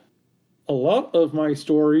know, a lot of my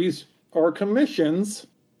stories are commissions,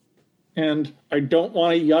 and I don't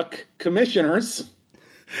want to yuck commissioners.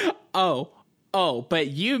 Oh, but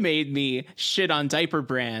you made me shit on diaper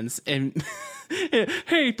brands and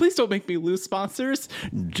hey, please don't make me lose sponsors.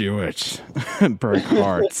 Do it. Break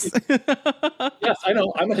hearts. Yes, I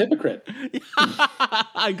know. I'm a hypocrite.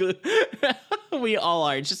 We all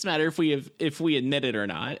are. It just matter if we admit it or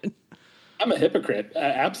not. I'm a hypocrite.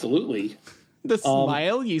 Absolutely. The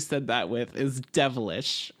smile you said that with is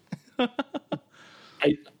devilish.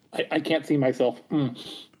 I can't see myself.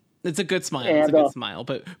 It's a good smile. It's a good smile.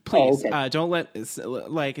 But please, don't let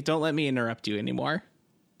me interrupt you anymore.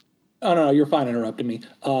 Oh no, you're fine interrupting me.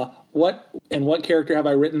 What character have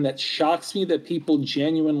I written that shocks me that people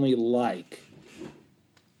genuinely like?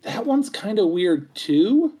 That one's kind of weird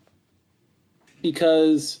too,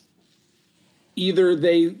 because either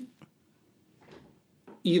they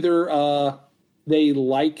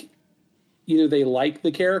like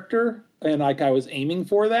the character and like I was aiming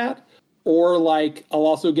for that, or like I'll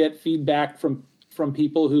also get feedback from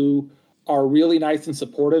people who are really nice and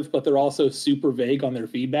supportive, but they're also super vague on their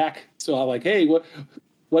feedback. So I'm like, hey, what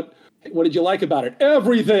did you like about it?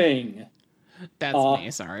 Everything. That's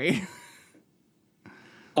me. Sorry.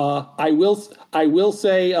 I will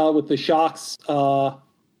say with the shocks that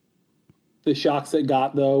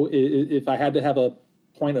got though, if I had to have a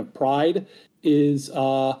point of pride, is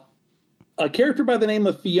a character by the name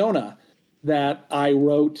of Fiona that I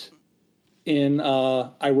wrote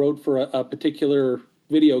for a particular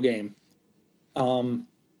video game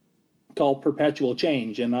called Perpetual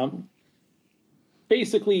Change, and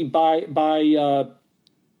basically by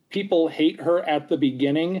people hate her at the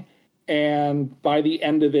beginning, and by the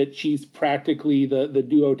end of it, she's practically the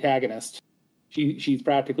duotagonist. She's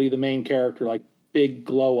practically the main character, like big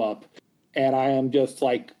glow up, and I am just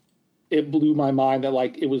like, it blew my mind that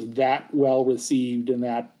like it was that well received, and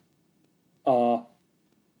that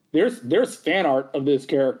there's fan art of this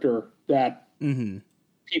character that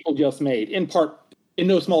people just made, in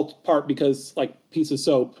no small part because like Piece of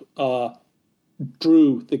Soap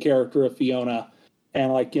drew the character of Fiona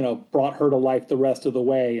and like, you know, brought her to life the rest of the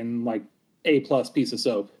way, and like A+ Piece of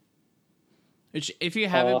Soap. Which, if you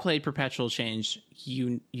haven't played Perpetual Change,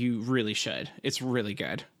 you really should. It's really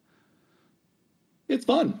good. It's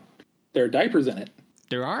fun. There are diapers in it.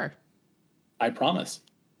 There are. I promise.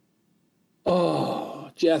 Oh,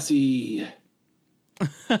 Jesse.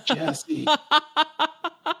 Jesse.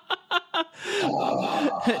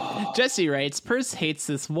 Jesse writes, Purse hates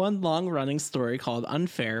this one long-running story called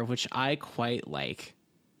Unfair, which I quite like.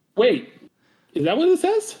 Wait, is that what it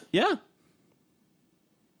says? Yeah.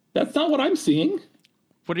 That's not what I'm seeing.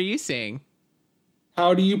 What are you seeing?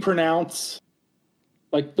 How do you pronounce,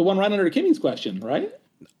 like, the one right under Kimmy's question, right?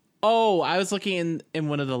 Oh, I was looking in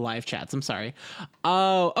one of the live chats. I'm sorry.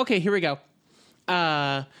 Oh, okay, here we go.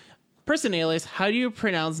 Person alias, how do you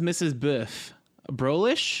pronounce Mrs. Booth?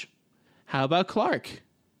 Brolish? How about Clark?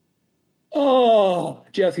 Oh,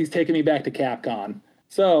 Jesse's taking me back to Capcom.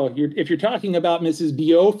 So, if you're talking about Mrs.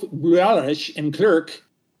 Bioth, Brolish, and Clerk,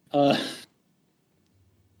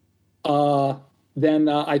 then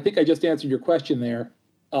I think I just answered your question there.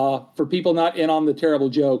 For people not in on the terrible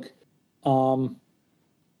joke,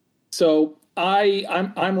 so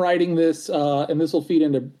I'm writing this, and this will feed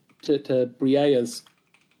into Bria's.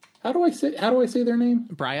 How do I say their name?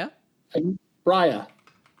 Bria. Bria.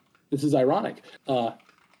 This is ironic.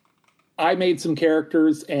 I made some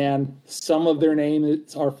characters, and some of their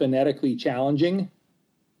names are phonetically challenging,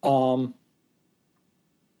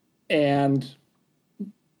 and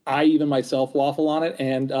I even myself waffle on it,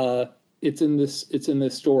 and it's in this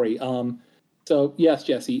story. So yes,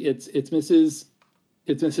 Jesse, it's Mrs.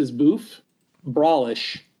 Booth,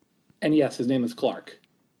 Brolish, and yes, his name is Clark.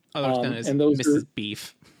 Otherwise known as and those Mrs. are,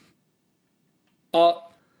 Beef.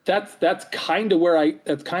 That's kind of where I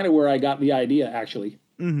got the idea, actually.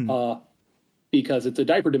 Because it's a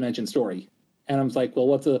diaper dimension story. And I was like, well,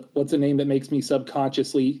 what's a name that makes me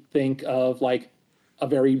subconsciously think of like a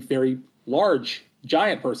very, very large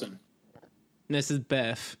giant person? Mrs.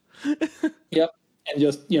 Biff. Yep. And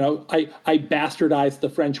just, I bastardized the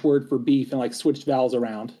French word for beef and like switched vowels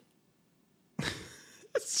around.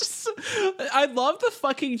 It's just, I love the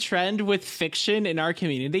fucking trend with fiction in our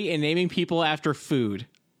community and naming people after food.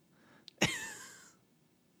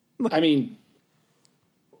 I mean,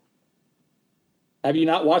 have you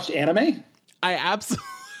not watched anime? I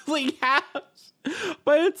absolutely have,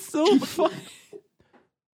 but it's so fun.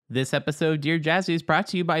 This episode, Dear Jazzy, is brought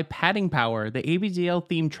to you by Padding Power, the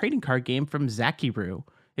ABDL-themed trading card game from Zakiru.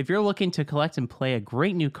 If you're looking to collect and play a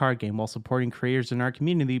great new card game while supporting creators in our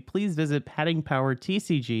community, please visit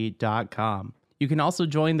paddingpowertcg.com. You can also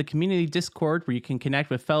join the community Discord where you can connect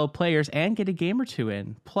with fellow players and get a game or two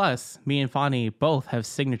in. Plus, me and Fani both have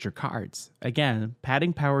signature cards. Again,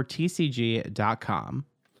 paddingpowertcg.com.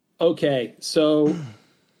 Okay, so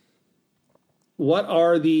what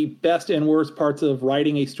are the best and worst parts of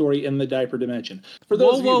writing a story in the diaper dimension? For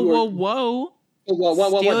those of you who are, whoa.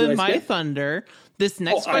 What Stealing did I my skip? thunder. This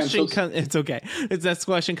next question comes. It's okay. This next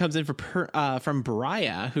question comes in from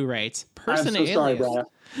Briah, who writes, I'm so sorry, Briah.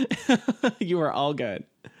 You are all good.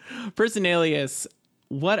 Person alias,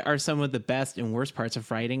 what are some of the best and worst parts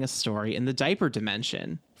of writing a story in the diaper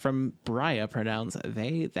dimension? From Briah, pronouns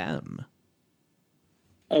they, them.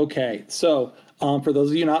 Okay, so for those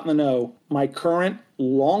of you not in the know, my current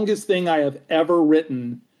longest thing I have ever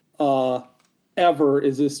written ever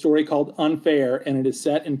is this story called Unfair, and it is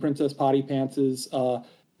set in Princess Potty Pants'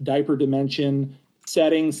 diaper dimension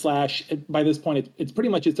setting / by this point it's pretty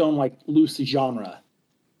much its own like loose genre.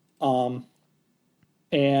 And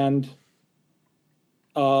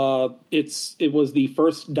it was the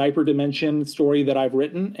first diaper dimension story that I've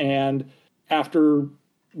written, and after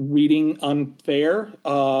reading Unfair,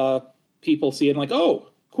 people see it and like, oh,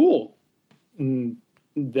 cool. And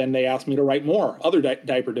then they asked me to write more other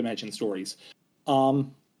diaper dimension stories.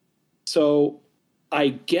 So I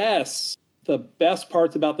guess the best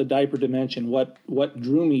parts about the diaper dimension, what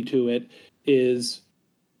drew me to it, is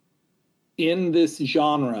in this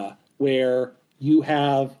genre where you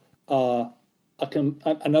have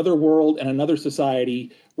another world and another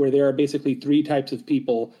society where there are basically three types of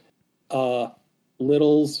people: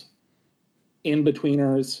 littles,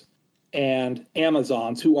 in-betweeners, and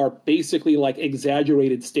Amazons, who are basically like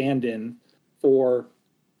exaggerated stand-in for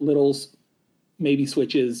littles, maybe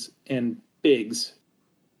switches, and bigs.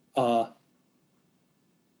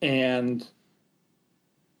 And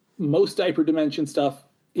most diaper dimension stuff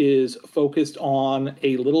is focused on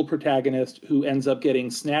a little protagonist who ends up getting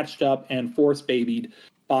snatched up and force babied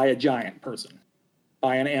by a giant person,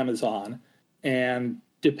 by an Amazon. And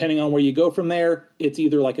depending on where you go from there, it's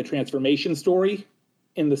either like a transformation story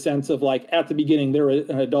in the sense of like at the beginning, they're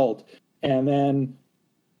an adult, and then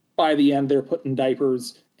by the end, they're put in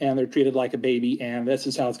diapers and they're treated like a baby, and this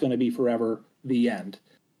is how it's going to be forever, the end.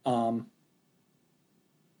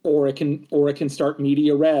 Or it can start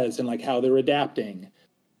media res and like how they're adapting.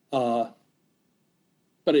 But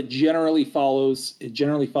it generally follows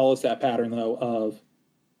that pattern though of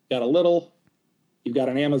got a little, you've got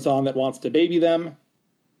an Amazon that wants to baby them.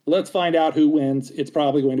 Let's find out who wins. It's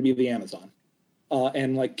probably going to be the Amazon.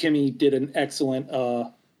 And like Kimmy did an excellent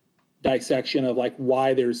dissection of like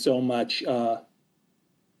why there's so much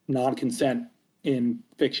non-consent in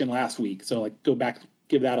fiction last week. So like go back,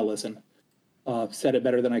 give that a listen. Said it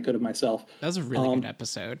better than I could have myself. That was a really good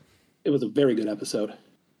episode. It was a very good episode.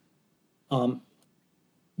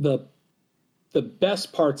 The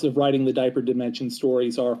best parts of writing the diaper dimension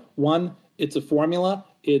stories are, one, it's a formula.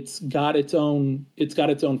 It's got its own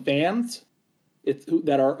fans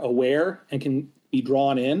that are aware and can be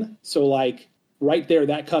drawn in. So like right there,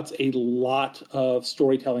 that cuts a lot of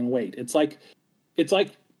storytelling weight. It's like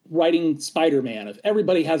writing Spider-Man. If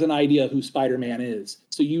everybody has an idea who Spider-Man is,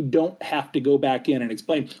 so you don't have to go back in and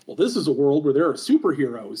explain, well, this is a world where there are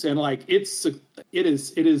superheroes and like it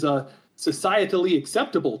is societally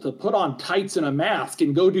acceptable to put on tights and a mask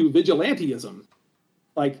and go do vigilantism.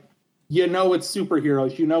 Like, it's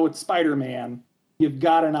superheroes, it's Spider-Man. You've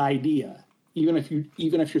got an idea. Even if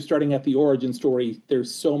you're starting at the origin story,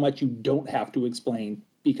 there's so much you don't have to explain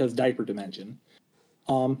because diaper dimension.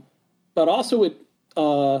 But also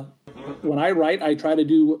when I write, I try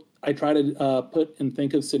to put and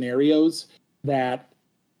think of scenarios that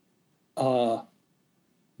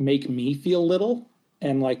make me feel little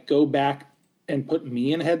and like go back and put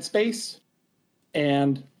me in headspace.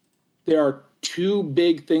 And there are two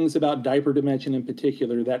big things about diaper dimension in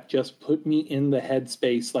particular that just put me in the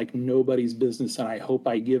headspace like nobody's business, and I hope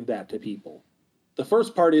I give that to people. The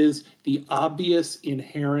first part is the obvious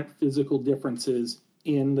inherent physical differences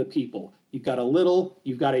in the people. You've got a little,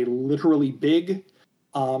 you've got a literally big,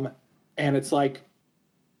 and it's like,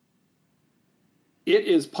 it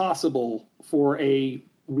is possible for a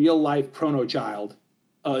real life chrono child.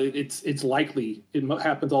 It's likely, it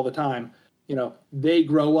happens all the time. You know, they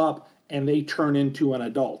grow up and they turn into an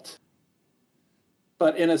adult.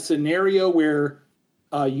 But in a scenario where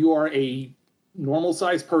you are a normal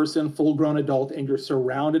sized person, full grown adult, and you're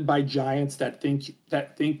surrounded by giants that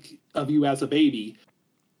think of you as a baby,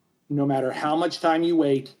 no matter how much time you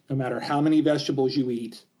wait, no matter how many vegetables you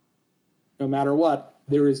eat, no matter what,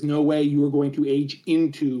 there is no way you are going to age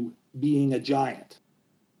into being a giant.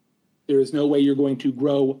 There is no way you're going to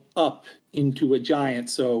grow up into a giant.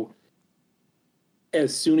 So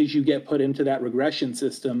as soon as you get put into that regression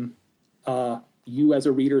system, you as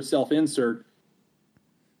a reader self-insert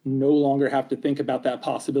no longer have to think about that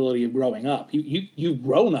possibility of growing up. You've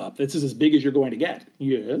grown up. This is as big as you're going to get.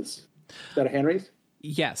 Yes. Is that a hand raise?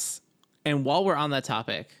 Yes. And while we're on that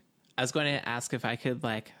topic, I was going to ask if I could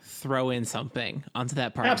like throw in something onto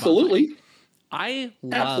that part. Absolutely. I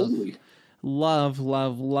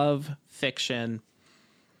love fiction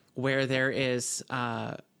where there is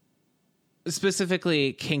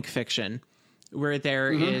specifically kink fiction, where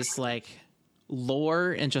there is like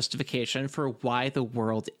lore and justification for why the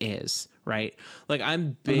world is, right? Like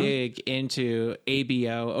I'm big into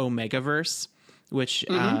ABO Omegaverse, which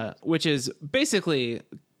is basically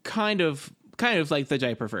kind of like the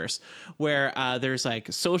Diaperverse, where there's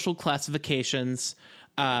like social classifications,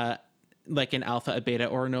 like an alpha, a beta,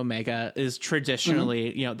 or an omega is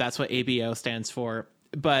traditionally, you know, that's what ABO stands for.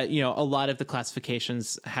 But, you know, a lot of the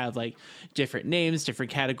classifications have like different names,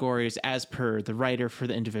 different categories as per the writer for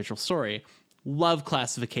the individual story. Love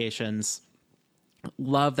classifications.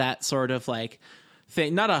 Love that sort of like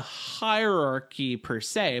thing. Not a hierarchy per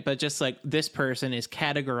se, but just like this person is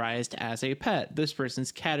categorized as a pet. This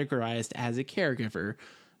person's categorized as a caregiver.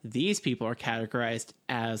 These people are categorized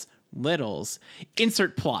as littles.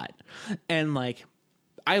 Insert plot. And like,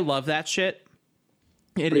 I love that shit.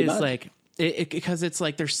 It is like, because it's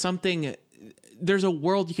like there's a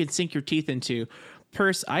world you can sink your teeth into.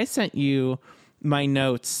 Perse, I sent you my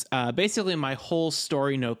notes, basically my whole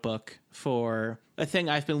story notebook for a thing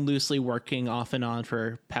I've been loosely working off and on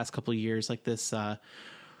for past couple of years, like this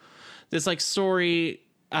like story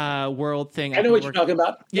world thing. I know what you're talking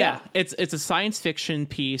about. Yeah, it's a science fiction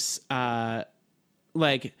piece,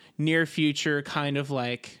 like near future, kind of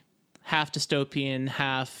like half dystopian,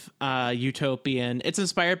 half utopian. It's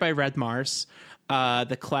inspired by Red Mars,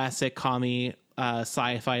 the classic commie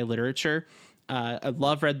sci-fi literature. I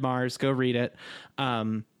love Red Mars. Go read it.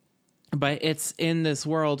 But it's in this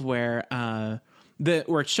world where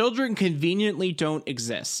where children conveniently don't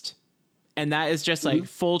exist. And that is just like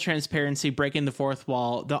full transparency, breaking the fourth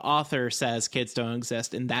wall. The author says kids don't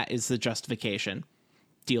exist, and that is the justification.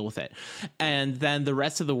 Deal with it. And then the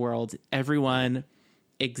rest of the world, everyone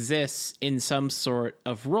exists in some sort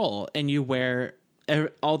of role, and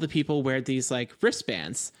all the people wear these like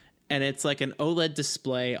wristbands, and it's like an OLED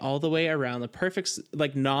display all the way around, the perfect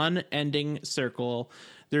like non-ending circle.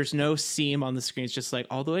 There's no seam on the screen. It's just like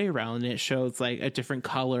all the way around, and it shows like a different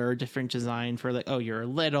color, different design for like, oh, you're a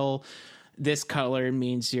little. This color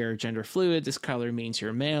means you're gender fluid. This color means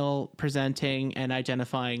you're male presenting, and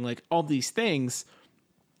identifying like all these things.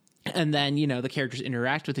 And then, you know, the characters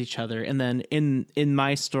interact with each other. And then in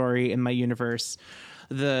my story, in my universe,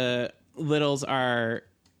 the littles are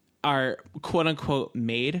quote unquote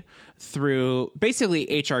made through basically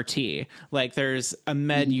HRT. Like there's a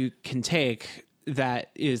med you can take that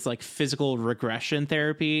is like physical regression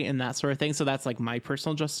therapy and that sort of thing. So that's like my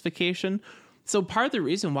personal justification. So part of the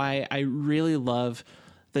reason why I really love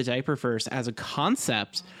the Diaperverse as a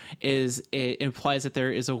concept is it implies that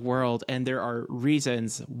there is a world and there are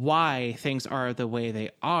reasons why things are the way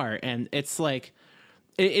they are. And it's like,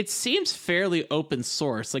 it seems fairly open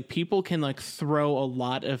source. Like people can like throw a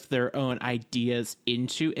lot of their own ideas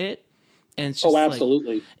into it. And it's just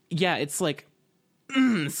absolutely. Like, yeah, it's like,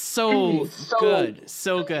 so good.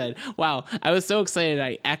 So good. Wow. I was so excited.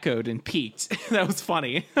 I echoed and peaked. That was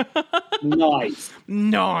funny. Nice.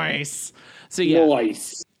 So yeah.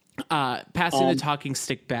 Nice. Passing the talking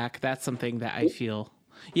stick back. That's something that I feel.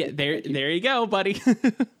 Yeah. There you go, buddy.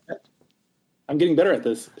 I'm getting better at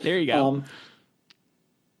this. There you go.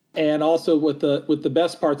 And also with the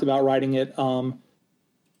best parts about writing it.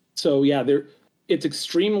 So yeah, it's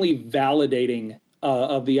extremely validating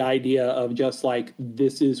of the idea of just like,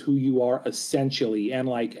 this is who you are essentially. And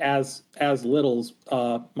like, as littles,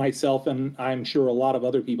 myself, and I'm sure a lot of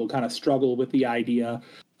other people kind of struggle with the idea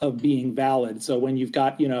of being valid. So when you've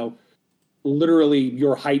got, literally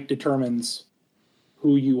your height determines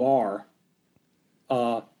who you are,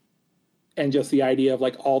 and just the idea of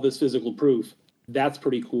like all this physical proof, that's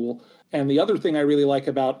pretty cool. And the other thing I really like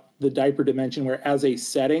about the diaper dimension, where as a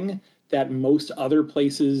setting that most other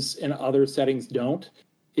places and other settings don't,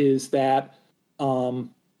 is that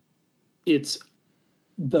it's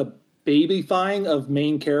the babyfying of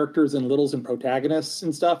main characters and littles and protagonists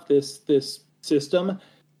and stuff. This system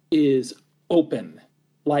is open.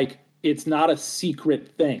 Like, it's not a secret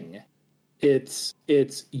thing. It's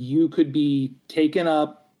you could be taken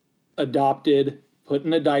up, adopted, put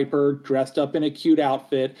in a diaper, dressed up in a cute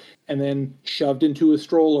outfit, and then shoved into a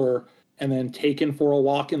stroller, and then taken for a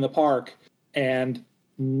walk in the park, and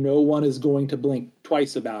no one is going to blink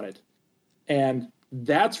twice about it. And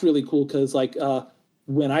that's really cool because, like,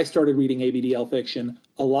 when I started reading ABDL fiction,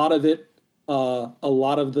 a lot of it, a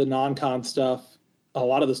lot of the non-con stuff, a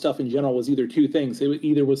lot of the stuff in general was either two things. It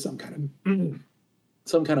either was some kind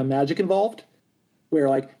of magic involved, where,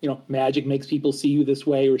 like, magic makes people see you this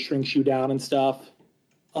way or shrinks you down and stuff.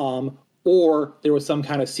 Or there was some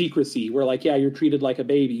kind of secrecy where, like, yeah, you're treated like a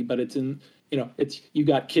baby, but it's in, you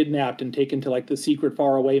got kidnapped and taken to like the secret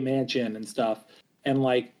faraway mansion and stuff. And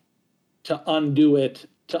like, to undo it,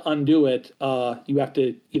 you have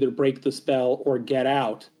to either break the spell or get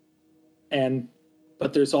out.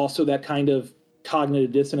 But there's also that kind of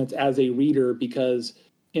cognitive dissonance as a reader, because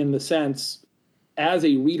in the sense, as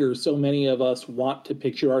a reader, so many of us want to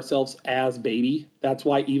picture ourselves as baby. That's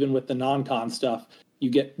why even with the non-con stuff, we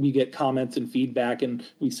get comments and feedback, and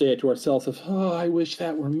we say it to ourselves of, oh, I wish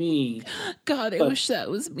that were me. God, I wish that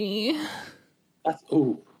was me. That's,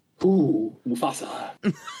 Mufasa.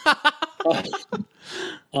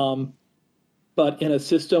 But in a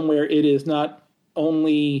system where it is not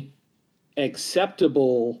only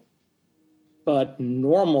acceptable, but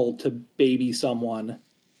normal to baby someone,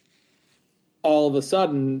 all of a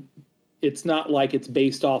sudden, it's not like it's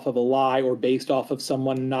based off of a lie or based off of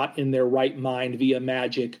someone not in their right mind via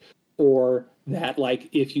magic, or that, like,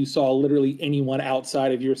 if you saw literally anyone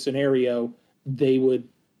outside of your scenario,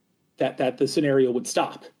 that the scenario would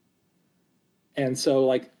stop. And so,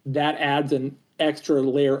 like, that adds an extra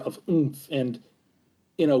layer of oomph and,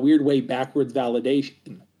 in a weird way, backwards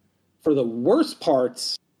validation. For the worst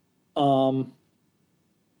parts,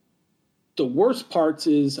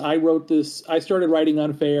 is I started writing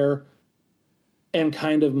Unfair and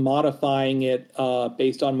kind of modifying it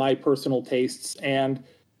based on my personal tastes, and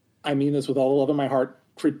I mean this with all the love in my heart,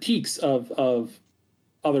 critiques of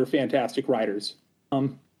other fantastic writers.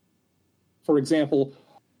 For example,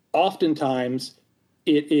 oftentimes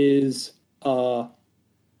it is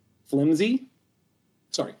flimsy.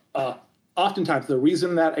 Oftentimes the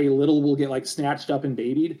reason that a little will get like snatched up and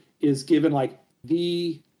babied is given like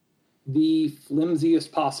the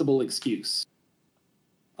flimsiest possible excuse.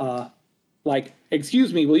 Like,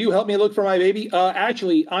 excuse me, will you help me look for my baby?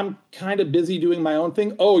 Actually, I'm kind of busy doing my own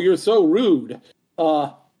thing. Oh, you're so rude.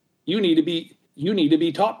 You need to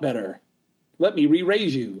be taught better. Let me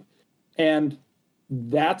re-raise you. And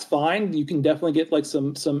that's fine. You can definitely get like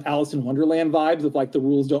some Alice in Wonderland vibes of like the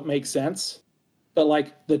rules don't make sense. But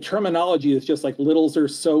like the terminology is just like littles are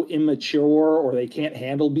so immature or they can't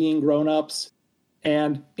handle being grown-ups.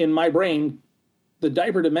 And in my brain, the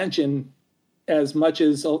diaper dimension, as much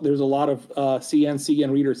as there's a lot of CNC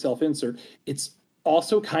and reader self-insert, it's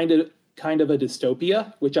also kind of a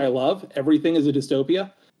dystopia, which I love. Everything is a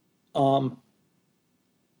dystopia.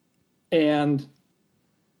 And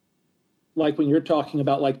like when you're talking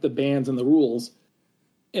about like the bans and the rules,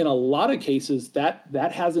 in a lot of cases that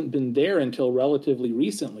hasn't been there until relatively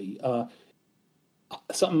recently.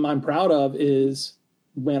 Something I'm proud of is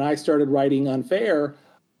when I started writing Unfair,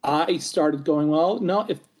 I started going, well, no,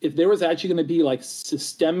 if there was actually going to be like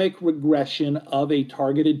systemic regression of a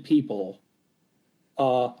targeted people,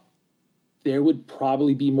 there would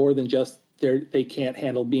probably be more than just they can't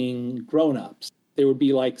handle being grown-ups. There would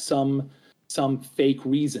be like some fake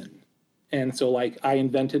reason. And so like I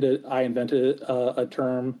invented a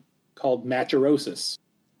term called machurosis.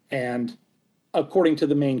 And according to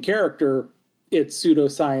the main character, it's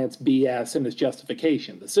pseudoscience BS and its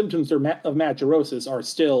justification. The symptoms of machurosis are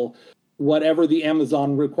still whatever the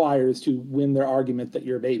Amazon requires to win their argument that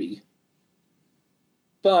you're a baby.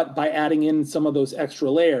 But by adding in some of those extra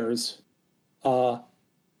layers, I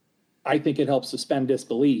think it helps suspend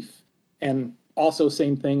disbelief. And also,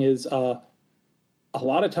 same thing is a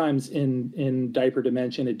lot of times in diaper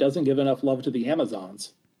dimension, it doesn't give enough love to the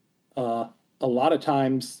Amazons. A lot of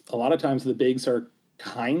times the bigs are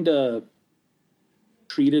kind of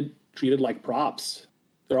treated like props.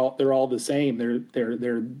 They're all the same.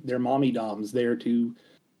 They're mommy doms there to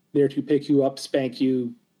pick you up, spank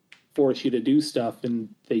you, force you to do stuff, and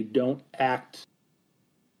they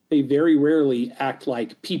very rarely act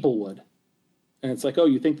like people would. And it's like, oh,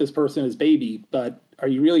 you think this person is baby, but are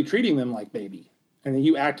you really treating them like baby? And are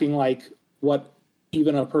you acting like what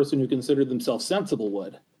even a person who considered themselves sensible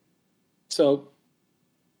would? So,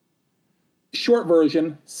 short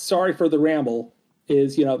version, sorry for the ramble,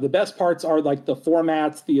 is, the best parts are like the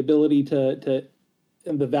formats, the ability to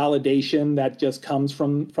and the validation that just comes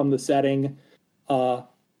from the setting. The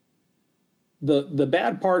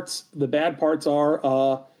bad parts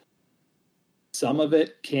are some of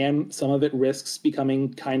it risks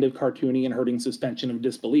becoming kind of cartoony and hurting suspension of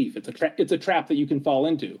disbelief. It's a trap that you can fall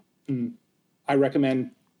into. I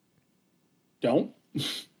recommend don't.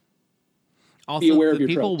 Also, be aware of your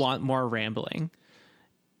people tropes. want more rambling.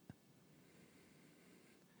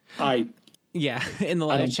 Yeah, in the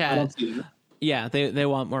live chat. I don't see that. Yeah, they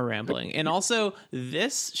want more rambling. And also,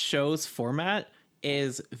 this show's format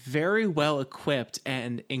is very well equipped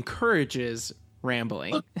and encourages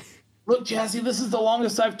rambling. Look, Jazzy, this is the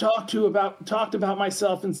longest I've talked about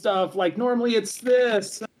myself and stuff. Like, normally it's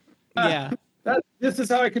this. Yeah. This is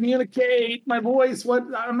how I communicate. My voice.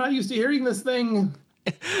 I'm not used to hearing this thing.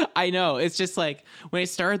 I know. It's just like, when I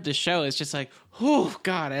started the show, it's just like, oh,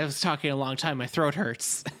 God, I was talking a long time. My throat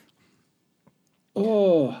hurts.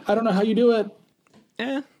 Oh, I don't know how you do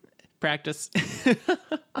it. Practice.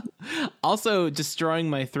 Also, destroying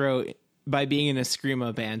my throat by being in a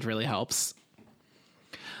screamo band really helps.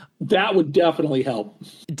 That would definitely help.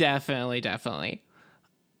 Definitely.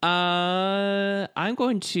 I'm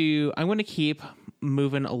going to keep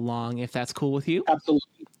moving along if that's cool with you. Absolutely.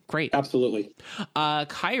 Great. Absolutely.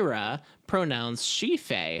 Kyra, pronouns she,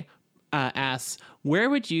 Faye, asks, where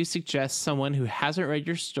would you suggest someone who hasn't read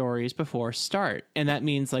your stories before start? And that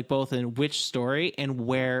means like both in which story and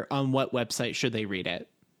on what website should they read it?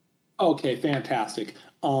 Okay, fantastic.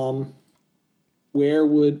 Where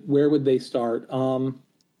would they start?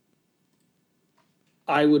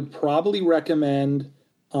 I would probably recommend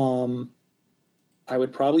if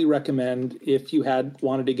you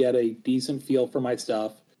wanted to get a decent feel for my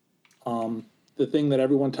stuff. The thing that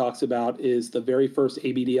everyone talks about is the very first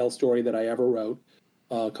ABDL story that I ever wrote,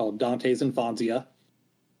 called Dante's Infanzia.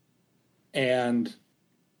 And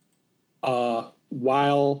while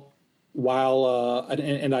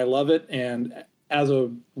I love it, and as a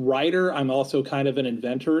writer, I'm also kind of an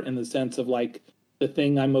inventor in the sense of like the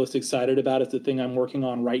thing I'm most excited about is the thing I'm working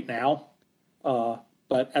on right now.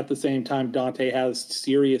 But at the same time, Dante has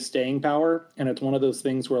serious staying power, and it's one of those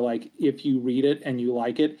things where like if you read it and you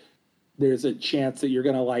like it, there's a chance that you're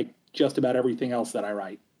going to like just about everything else that I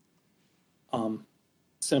write.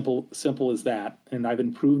 Simple as that. And I've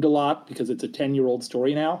improved a lot because it's a 10-year-old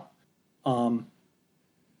story now.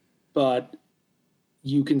 But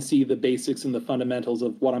you can see the basics and the fundamentals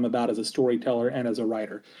of what I'm about as a storyteller and as a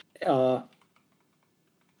writer.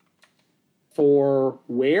 For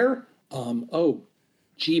where?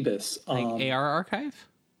 Jeebus. Like AR Archive?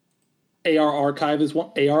 AR Archive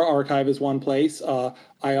is one place.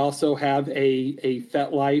 I also have a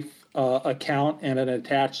FetLife account and an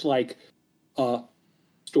attached like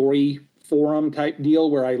story forum type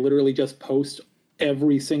deal where I literally just post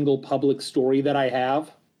every single public story that I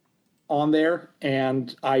have on there,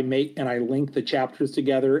 and I link the chapters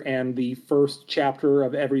together, and the first chapter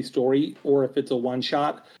of every story, or if it's a one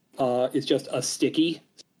shot, is just a sticky.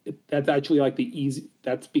 That's actually like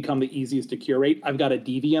that's become the easiest to curate. I've got a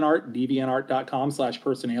DeviantArt,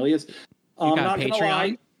 deviantart.com/personalias. You got not Patreon? gonna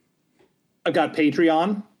lie, I've got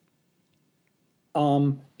Patreon.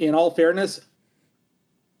 In all fairness,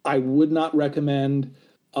 I would not recommend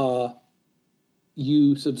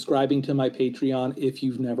you subscribing to my Patreon if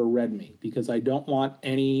you've never read me, because I don't want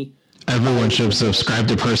any... Everyone should subscribe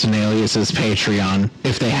to Personalius' Patreon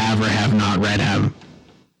if they have or have not read him.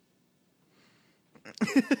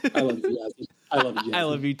 I love you, Jazzy. I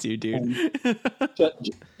love you too, dude.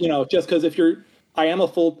 Just because I am a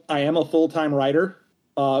full-time writer,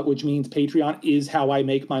 which means Patreon is how I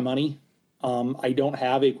make my money. I don't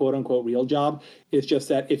have a quote unquote real job. It's just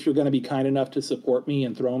that if you're going to be kind enough to support me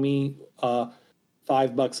and throw me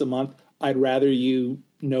 $5 a month, I'd rather you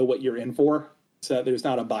know what you're in for, so that there's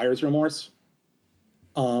not a buyer's remorse.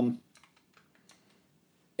 And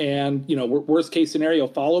worst case scenario,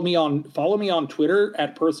 follow me on Twitter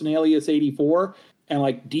at Personalius84, and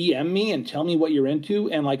like DM me and tell me what you're into,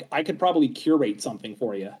 and like I could probably curate something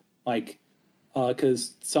for you. Like,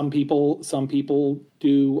 because some people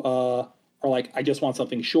do are like, I just want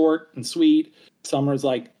something short and sweet. Some is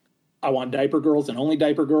like, I want diaper girls and only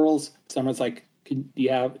diaper girls. Some is like, do you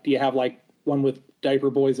have like one with diaper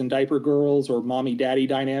boys and diaper girls, or mommy daddy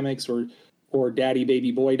dynamics, or daddy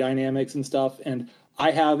baby boy dynamics and stuff. And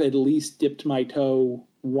I have at least dipped my toe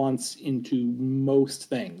once into most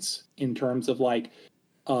things in terms of like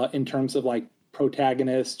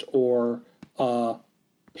protagonist or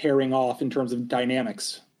pairing off in terms of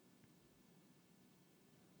dynamics.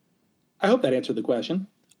 I hope that answered the question.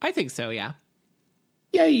 I think so, yeah.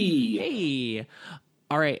 Yay! Hey.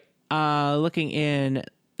 All right. Looking in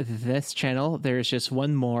this channel, there's just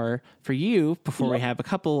one more for you before we have a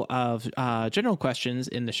couple of general questions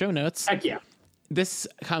in the show notes. Heck yeah. This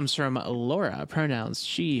comes from Laura, pronouns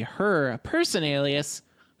she, her, person alias.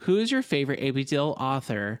 Who's your favorite ABDL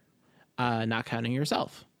author, not counting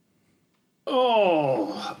yourself?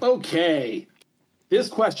 Oh, okay. This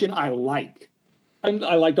question I like. I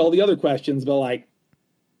liked all the other questions, but like,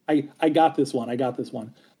 I got this one.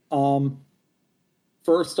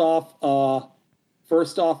 First off,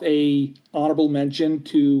 a honorable mention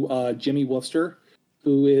to Jimmy Wooster,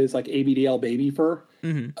 who is like ABDL baby fur.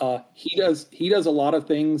 Mm-hmm. He does a lot of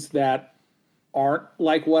things that aren't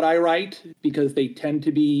like what I write, because they tend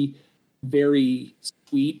to be very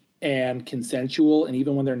sweet and consensual, and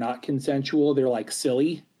even when they're not consensual, they're like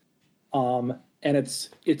silly. And it's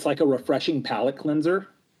like a refreshing palate cleanser,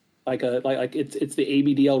 like it's the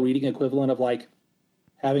ABDL reading equivalent of like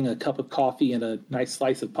having a cup of coffee and a nice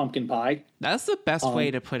slice of pumpkin pie. That's the best way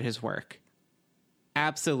to put his work.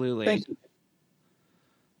 Absolutely. Thank you.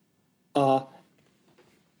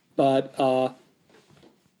 But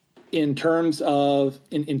in terms of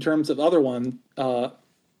other one,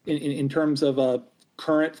 in terms of a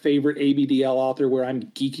current favorite ABDL author where I'm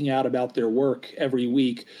geeking out about their work every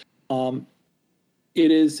week,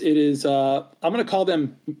 it is I'm going to call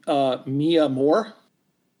them Mia Moore.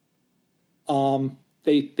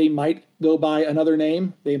 They might go by another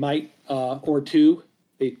name. They might or two.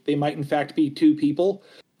 They might in fact be two people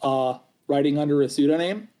writing under a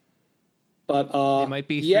pseudonym. But it might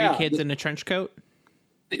be three kids in a trench coat.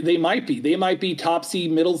 They might be top C,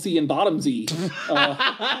 middle C, and bottom Z.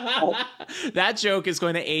 That joke is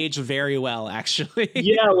going to age very well, actually.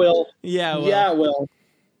 Yeah, Will. Yeah, Will.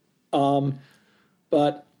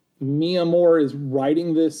 But Mia Moore is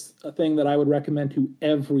writing this thing that I would recommend to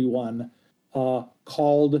everyone,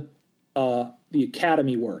 called The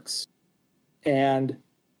Academy Works. And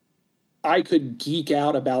I could geek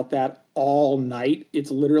out about that all night.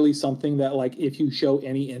 It's literally something that, like, if you show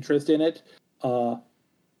any interest in it,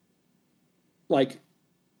 like,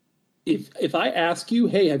 if I ask you,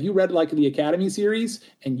 hey, have you read like the Academy series,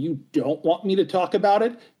 and you don't want me to talk about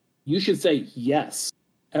it, you should say yes.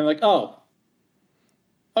 And I'm like, oh,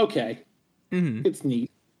 okay, It's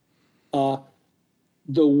neat. The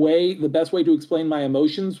best way to explain my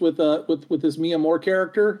emotions with this Mia Moore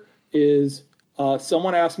character is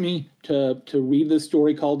someone asked me to read this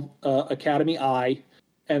story called Academy I,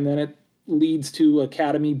 and then it leads to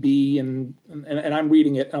Academy B, and I'm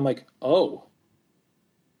reading it, and I'm like, oh,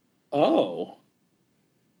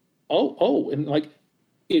 and like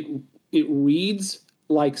it reads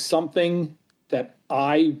like something that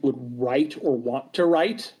I would write or want to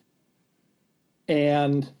write,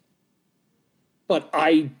 but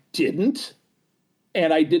I didn't,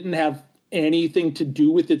 and I didn't have anything to do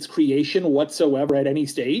with its creation whatsoever at any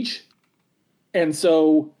stage. And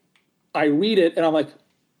so I read it and I'm like,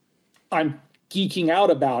 I'm geeking out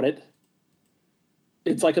about it.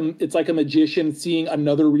 It's like a magician seeing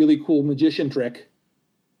another really cool magician trick.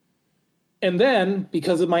 And then,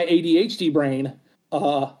 because of my ADHD brain,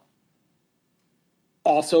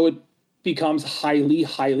 also it becomes highly,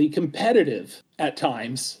 highly competitive at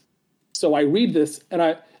times. So I read this and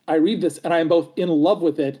I am both in love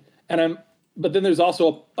with it, but then there's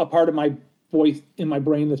also a part of my voice in my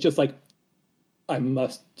brain that's just like, I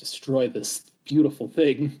must destroy this beautiful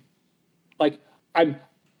thing. Like I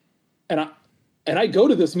go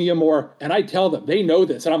to this Mia Moore and I tell them, they know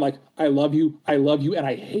this, and I'm like, I love you, and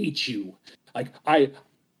I hate you. Like I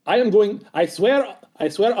swear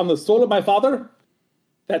on the soul of my father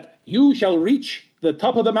that you shall reach the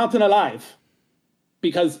top of the mountain alive,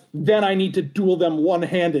 because then I need to duel them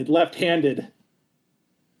one-handed, left-handed,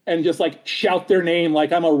 and just like shout their name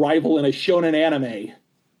like I'm a rival in a shonen anime.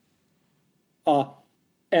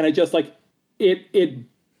 And I just like it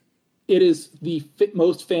is the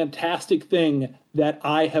most fantastic thing that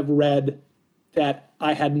I have read that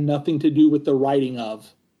I had nothing to do with the writing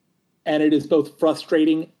of. and it is both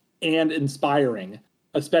frustrating and inspiring,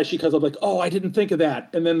 especially because I'm like, oh, I didn't think of that.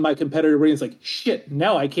 And then my competitor brain is like, shit,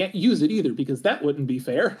 now I can't use it either because that wouldn't be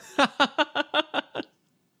fair.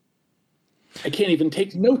 I can't even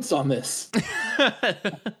take notes on this.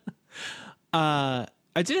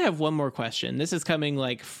 I did have one more question. This is coming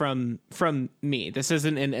like from me. This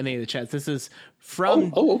isn't in any of the chats. This is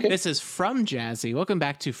from okay. This is from Jazzy. Welcome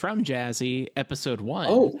back to From Jazzy, episode 1.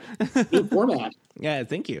 Oh, new format. Yeah,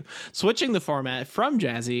 thank you. Switching the format from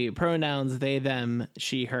Jazzy, pronouns they, them,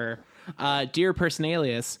 she, her. Dear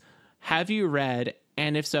Personalius, have you read,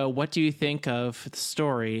 and if so, what do you think of the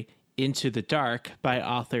story Into the Dark by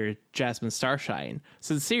author Jasmine Starshine?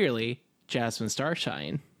 Sincerely, Jasmine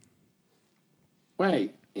Starshine.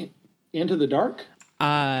 Wait, Into the Dark?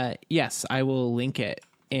 Yes, I will link it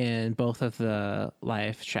in both of the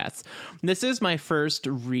live chats. This is my first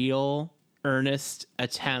real, earnest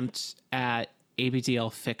attempt at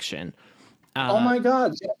ABDL fiction. Oh my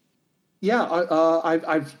God. Yeah.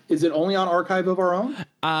 I've is it only on Archive of Our Own?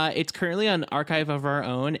 It's currently on Archive of Our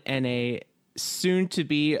Own and a soon to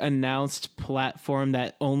be announced platform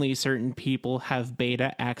that only certain people have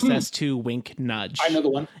beta access to. Wink nudge. I know the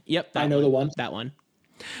one. Yep. I know the one. That one.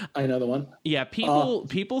 I know the one. Yeah.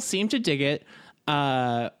 People seem to dig it.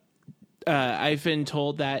 I've been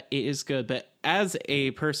told that it is good, but as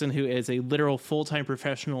a person who is a literal full-time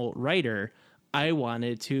professional writer, I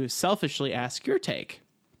wanted to selfishly ask your take.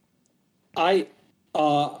 I'm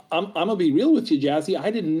gonna be real with you, Jazzy.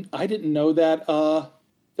 I didn't know that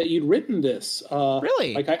that you'd written this.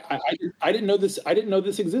 Really? Like I didn't know this. I didn't know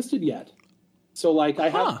this existed yet. So like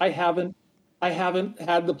I haven't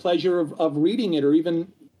had the pleasure of reading it, or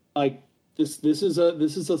even like this is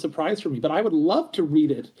a surprise for me. But I would love to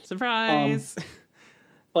read it. Surprise.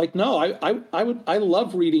 Like no, I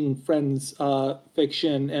love reading friends'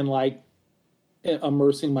 fiction and like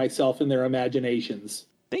immersing myself in their imaginations.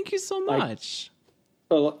 Thank you so much.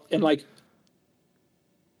 So and like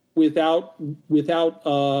without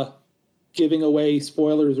giving away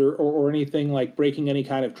spoilers or anything, like breaking any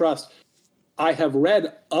kind of trust, I have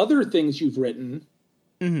read other things you've written,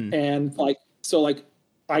 and like so like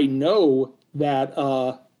I know that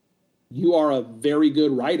you are a very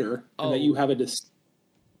good writer, and that you have a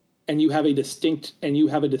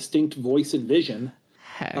distinct voice and vision.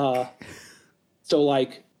 Heck. So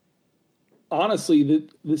like honestly,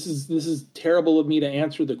 this is terrible of me to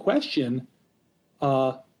answer the question,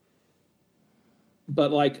 but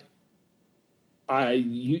like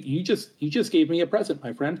you just gave me a present,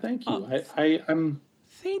 my friend. Thank you.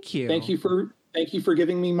 Thank you. Thank you for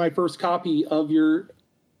giving me my first copy of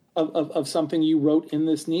of something you wrote in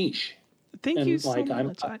this niche. Thank you so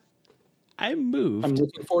much. I'm moved. I'm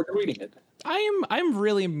looking forward to reading it. I'm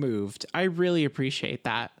really moved. I really appreciate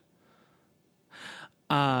that.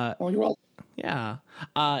 Well, you're welcome. Yeah.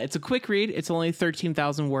 It's a quick read. It's only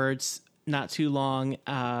 13,000 words, not too long.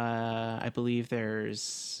 I believe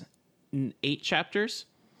there's 8 chapters.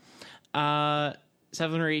 7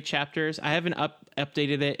 or 8 chapters. I haven't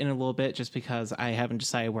updated it in a little bit just because I haven't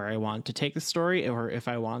decided where I want to take the story or if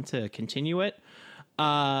I want to continue it.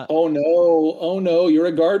 Oh no, you're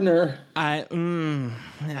a gardener. I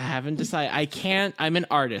haven't decided. I can't. I'm an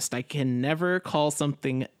artist. I can never call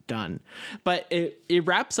something done. But it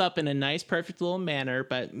wraps up in a nice, perfect little manner.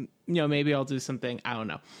 But maybe I'll do something. I don't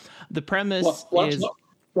know. The premise is.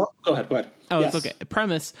 Well, go ahead. Oh, yes. It's okay.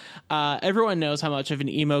 Premise. Everyone knows how much of an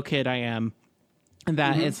emo kid I am.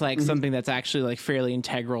 That it's like something that's actually like fairly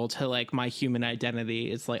integral to like my human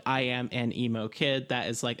identity. It's like I am an emo kid. That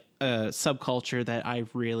is like a subculture that I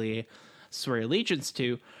really swear allegiance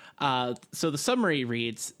to. So the summary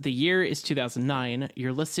reads: the year is 2009.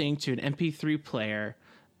 You're listening to an MP3 player.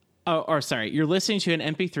 You're listening to an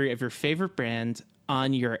MP3 of your favorite band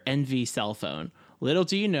on your NV cell phone. Little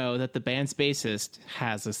do you know that the band's bassist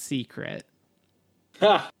has a secret.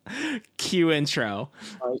 Cue intro.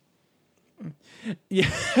 Yeah,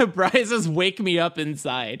 Bryce says, "Wake me up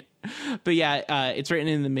inside." But yeah, it's written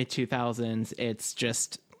in the mid 2000s. It's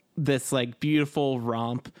just this like beautiful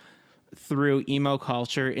romp through emo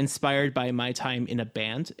culture, inspired by my time in a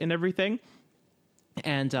band and everything.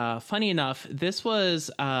 And funny enough, this was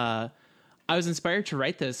I was inspired to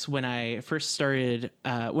write this when I first started,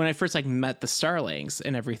 like met the Starlings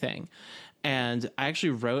and everything. And I actually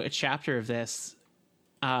wrote a chapter of this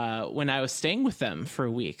when I was staying with them for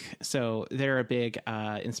a week. So they're a big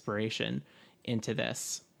inspiration into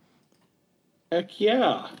this. Heck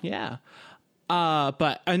yeah. Yeah.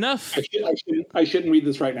 But enough. I shouldn't read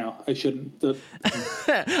this right now. I shouldn't.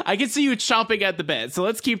 I can see you chomping at the bit. So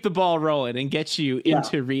let's keep the ball rolling and get you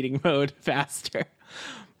into reading mode faster.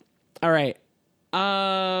 All right.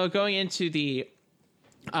 Going into the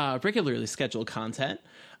regularly scheduled content.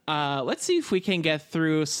 Let's see if we can get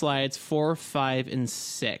through slides 4, 5, and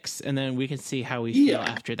 6, and then we can see how we feel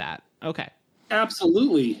after that. Okay.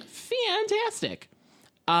 Absolutely. Fantastic.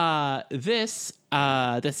 This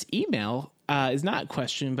email is not a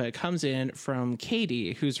question, but it comes in from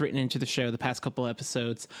Katie, who's written into the show the past couple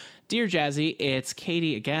episodes. Dear Jazzy, it's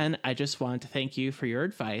Katie again. I just wanted to thank you for your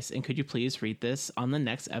advice, and could you please read this on the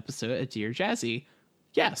next episode of Dear Jazzy?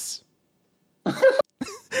 Yes.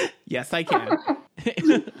 Yes, I can.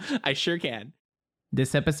 I sure can.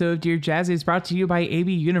 This episode of Dear Jazzy is brought to you by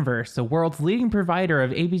AB Universe, the world's leading provider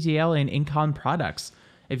of ABDL and Incon products.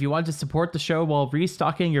 If you want to support the show while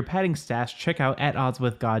restocking your padding stash, check out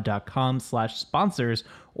atoddswithgod.com/sponsors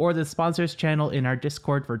or the sponsors channel in our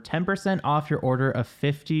Discord for 10% off your order of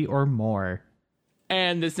 50 or more.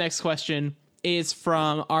 And this next question is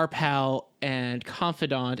from our pal and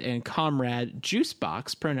confidant and comrade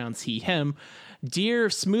Juicebox, pronouns he, him. Dear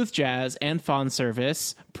Smooth Jazz and Fawn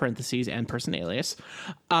Service, parentheses and person alias,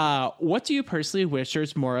 what do you personally wish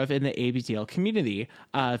there's more of in the ABDL community?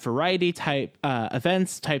 Variety type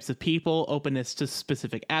events, types of people, openness to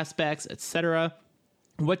specific aspects, etc.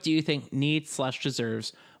 What do you think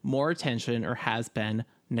needs/deserves more attention or has been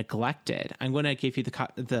neglected? I'm going to give you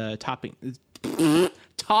the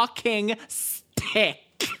talking stick.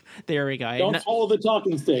 There we go. Don't swallow the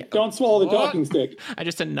talking stick. Don't swallow the talking stick. I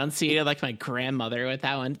just enunciated like my grandmother with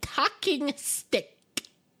that one. Talking stick.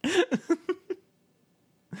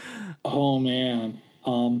 Oh, man.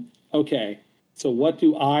 Okay. So what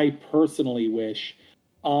do I personally wish?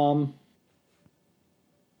 Probably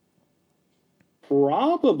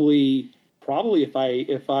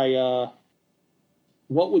if I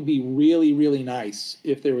what would be really, really nice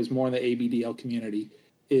if there was more in the ABDL community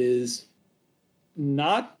is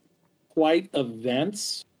not quite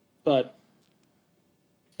events, but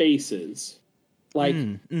spaces. Like,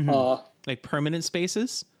 like permanent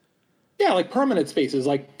spaces? Yeah, like permanent spaces.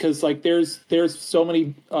 Like, cause like there's so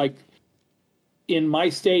many, like in my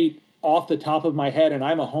state off the top of my head, and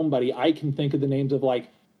I'm a homebody, I can think of the names of like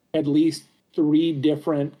at least 3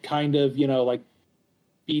 different kind of, like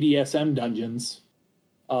BDSM dungeons.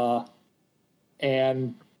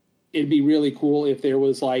 And it'd be really cool if there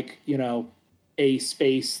was like, a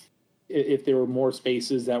space, if there were more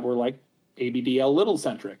spaces that were like ABDL little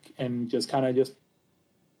centric and just kind of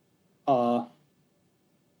I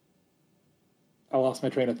lost my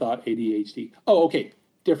train of thought. ADHD. Oh, okay.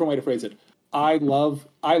 Different way to phrase it. I love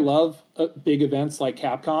big events like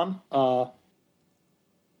Capcom.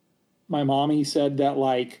 My mommy said that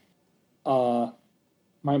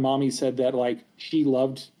she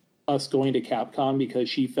loved us going to Capcom because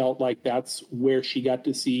she felt like that's where she got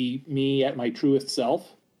to see me at my truest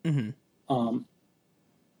self. Mm-hmm.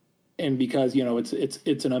 And because,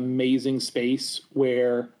 it's an amazing space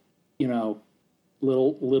where,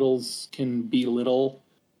 littles can be little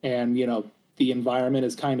and, the environment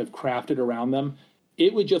is kind of crafted around them.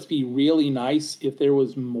 It would just be really nice if there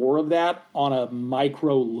was more of that on a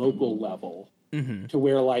micro local level, to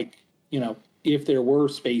where if there were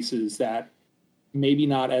spaces that maybe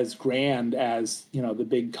not as grand as, the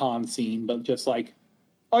big con scene, but just like,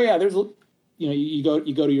 oh yeah, there's, you go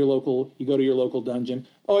to your local dungeon.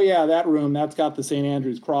 Oh yeah, that room, that's got the St.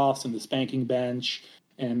 Andrew's cross and the spanking bench,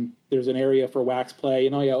 and there's an area for wax play.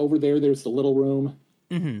 And oh yeah, over there's the little room.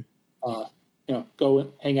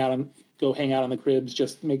 Go hang out on the cribs.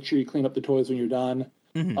 Just make sure you clean up the toys when you're done.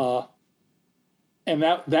 And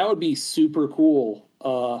that would be super cool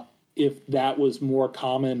if that was more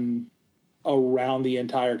common around the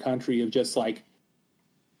entire country, of just like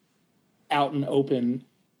out and open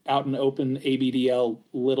ABDL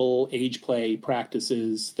little age play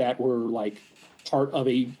practices that were like part of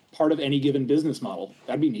any given business model.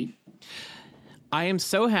 That'd be neat. I am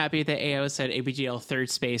so happy that AO said ABDL third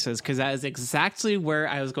spaces, because that is exactly where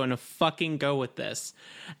I was going to fucking go with this.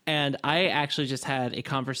 And I actually just had a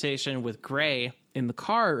conversation with Gray in the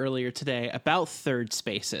car earlier today about third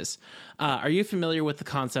spaces. Are you familiar with the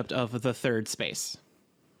concept of the third space?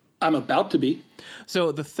 I'm about to be.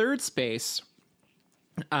 So the third space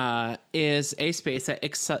is a space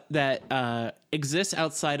that exists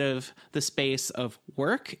outside of the space of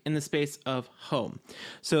work and the space of home.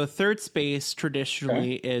 So a third space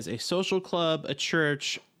traditionally is a social club, a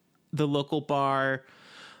church, the local bar,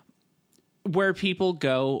 where people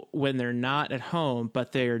go when they're not at home,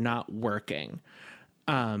 but they're not working.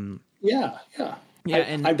 Yeah.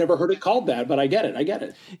 And I've never heard it called that, but I get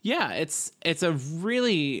it. Yeah, it's a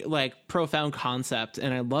really like profound concept,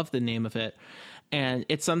 and I love the name of it. And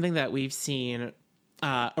it's something that we've seen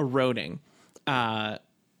eroding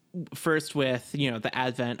first with, the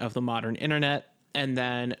advent of the modern internet, and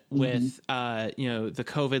then with, the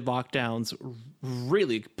COVID lockdowns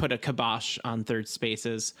really put a kibosh on third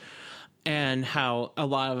spaces, and how a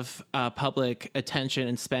lot of public attention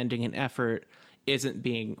and spending and effort isn't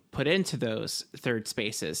being put into those third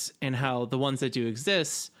spaces, and how the ones that do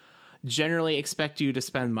exist generally expect you to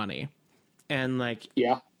spend money. And like,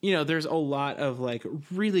 there's a lot of like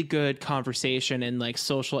really good conversation and like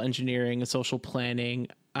social engineering and social planning.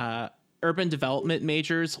 Urban development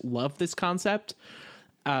majors love this concept.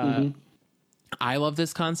 I love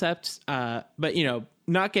this concept. But,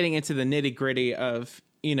 not getting into the nitty gritty of,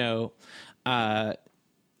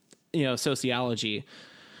 sociology,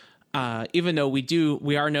 even though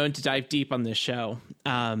we are known to dive deep on this show.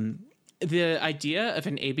 The idea of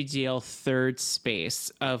an ABDL third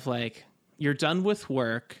space of like, you're done with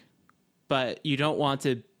work, but you don't want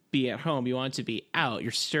to be at home. You want to be out.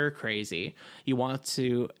 You're stir crazy. You want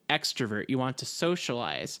to extrovert. You want to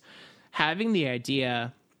socialize. Having the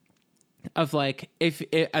idea of like,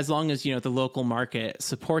 as long as, the local market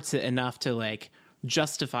supports it enough to like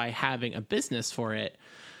justify having a business for it.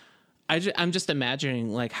 I'm just imagining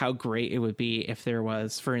like how great it would be if there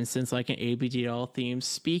was, for instance, like an ABDL themed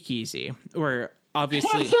speakeasy, where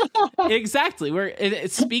obviously exactly where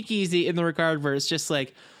it's speakeasy in the regard where it's just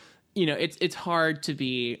like, it's hard to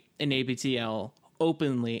be an ABDL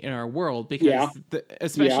openly in our world because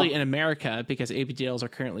especially in America, because ABDLs are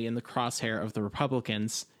currently in the crosshair of the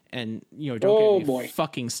Republicans, and don't get me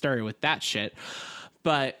fucking started with that shit.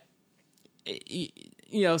 But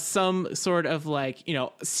some sort of like,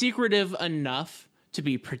 secretive enough to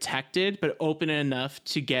be protected, but open enough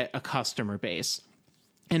to get a customer base.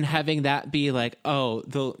 And having that be like,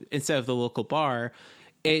 instead of the local bar,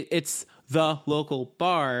 it's the local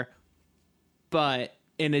bar, but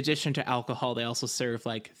in addition to alcohol, they also serve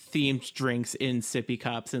like themed drinks in sippy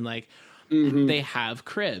cups, and like they have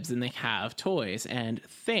cribs and they have toys and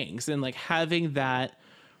things, and like having that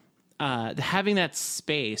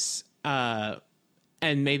space, and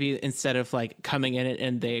maybe instead of like coming in it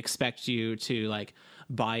and they expect you to like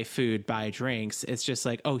buy food, buy drinks, it's just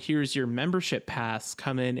like, here's your membership pass,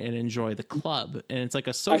 come in and enjoy the club. And it's like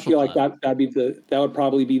a social I feel club. like that would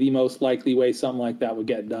probably be the most likely way something like that would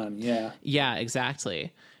get done. Yeah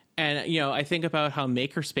Exactly. And I think about how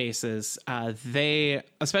makerspaces, they,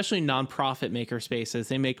 especially nonprofit makerspaces,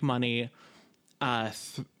 they make money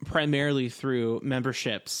primarily through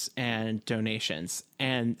memberships and donations.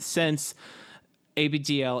 And since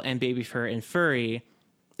ABDL and Baby Fur and Furry,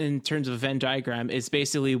 in terms of Venn diagram, is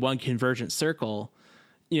basically one convergent circle,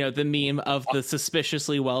 the meme of the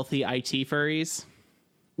suspiciously wealthy IT furries.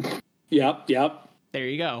 Yep. There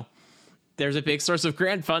you go. There's a big source of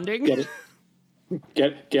grant funding. Get it.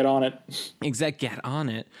 Get on it. Get on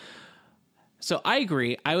it. So I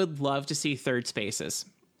agree. I would love to see third spaces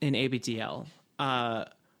in ABDL. But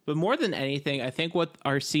more than anything, I think what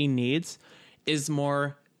our scene needs is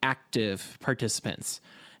more active participants.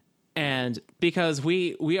 And because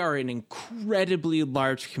we are an incredibly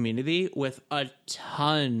large community with a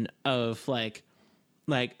ton of like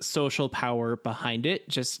social power behind it,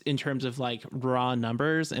 just in terms of like raw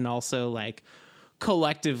numbers, and also like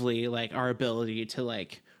collectively like our ability to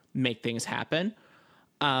like make things happen.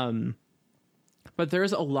 But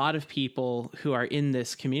there's a lot of people who are in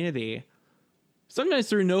this community, sometimes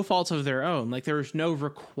through no fault of their own. Like there's no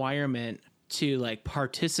requirement to like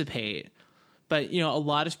participate. But, a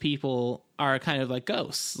lot of people are kind of like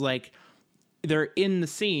ghosts. Like they're in the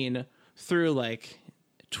scene through like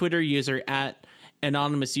Twitter user at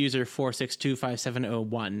anonymous user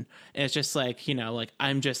 4625701. And it's just like, like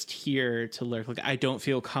I'm just here to lurk. Like I don't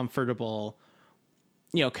feel comfortable,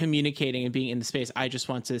 communicating and being in the space. I just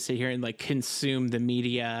want to sit here and like consume the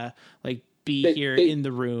media, like be in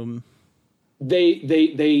the room.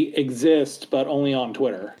 They exist, but only on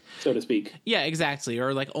Twitter, so to speak. Yeah, exactly.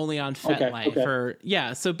 Or like only on FetLife.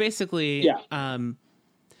 Okay. So basically, and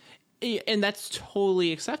that's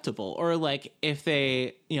totally acceptable. Or like if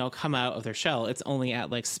they, come out of their shell, it's only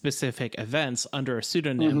at like specific events under a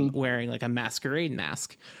pseudonym, wearing like a masquerade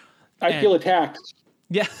mask. I feel attacked.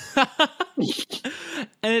 Yeah.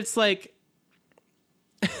 And it's like,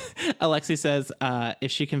 Alexi says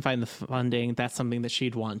if she can find the funding, that's something that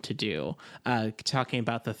she'd want to do, talking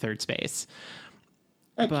about the third space.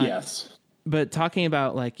 Yes. But talking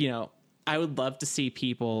about like, I would love to see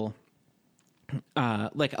people,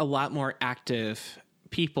 like a lot more active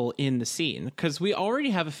people in the scene, because we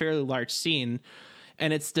already have a fairly large scene,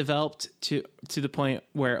 and it's developed to the point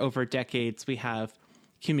where over decades we have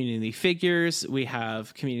community figures, we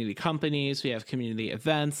have community companies, we have community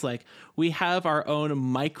events. Like, we have our own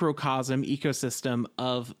microcosm ecosystem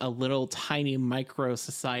of a little tiny micro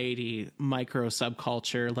society, micro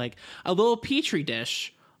subculture, like a little petri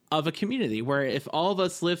dish of a community where if all of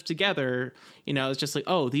us live together, you know, it's just like,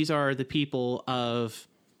 oh, these are the people of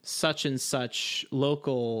such and such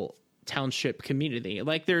local township community.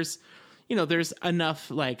 Like, there's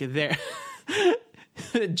enough, like, there.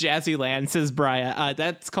 Jazzy Land, says Brian.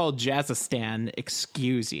 That's called Jazzistan.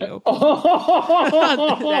 Excuse you.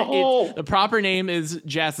 The proper name is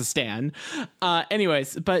Jazzistan.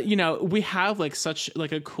 Anyways, but, you know, we have like such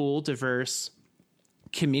like a cool, diverse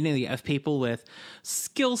community of people with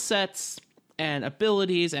skill sets and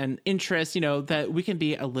abilities and interests, you know, that we can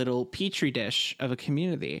be a little petri dish of a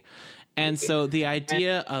community. And so the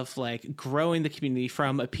idea of like growing the community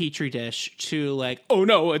from a petri dish to like, oh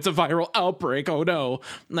no, it's a viral outbreak. Oh no.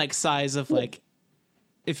 Like size of like,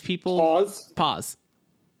 if people pause.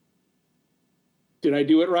 Did I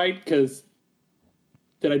do it right? Because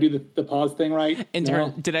did I do the pause thing right?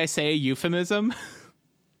 Did I say a euphemism?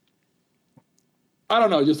 I don't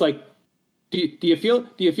know. Just like, do you feel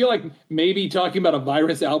like maybe talking about a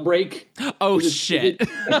virus outbreak? Oh, shit.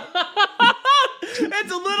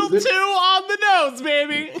 It's a little too on the nose,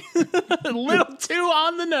 baby. A little too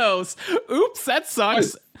on the nose. Oops, that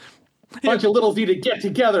sucks. A bunch of littles need to get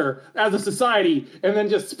together as a society and then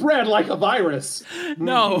just spread like a virus.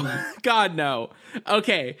 No, God, no.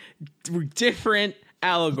 Okay, different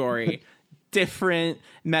allegory, different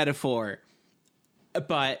metaphor.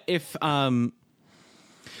 But if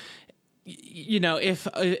you know,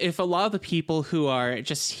 if a lot of the people who are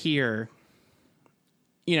just here,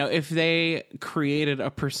 you know, if they created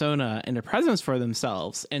a persona and a presence for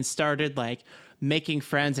themselves and started like making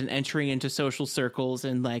friends and entering into social circles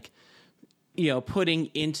and like, you know, putting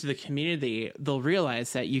into the community, they'll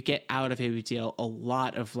realize that you get out of a deal a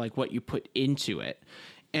lot of like what you put into it.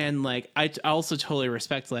 And like, I also totally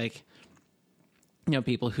respect like, you know,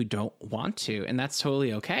 people who don't want to, and that's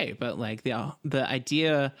totally okay. But like the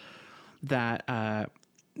idea that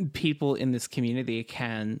people in this community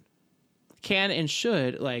can and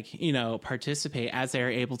should, like, you know, participate as they're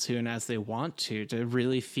able to and as they want to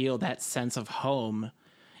really feel that sense of home.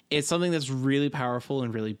 It's something that's really powerful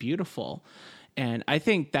and really beautiful. And I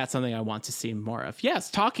think that's something I want to see more of. Yes,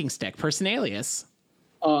 Talking Stick, Personalius.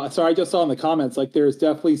 So I just saw in the comments, like, there's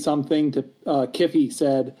definitely something to, Kiffy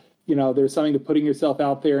said, you know, there's something to putting yourself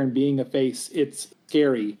out there and being a face. It's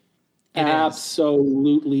scary.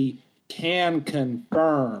 Absolutely can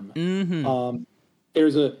confirm. Mm-hmm. There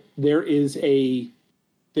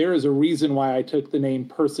is a reason why I took the name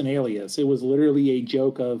Personalius. It was literally a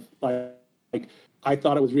joke of like I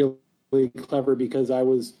thought it was really, really clever because I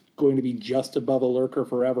was going to be just above a lurker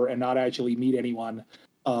forever and not actually meet anyone,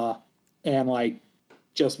 and like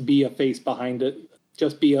just be a face behind it,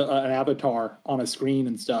 just be an avatar on a screen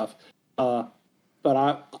and stuff. But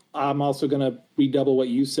I'm also going to redouble what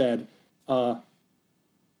you said.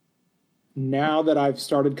 Now that I've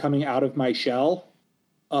started coming out of my shell,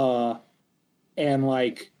 and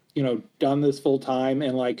like, you know, done this full time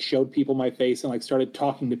and like showed people my face and like started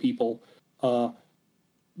talking to people,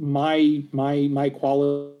 my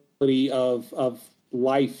quality of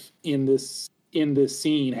life in this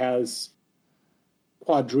scene has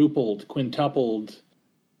quadrupled, quintupled,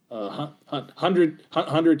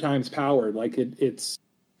 100 times powered. Like it's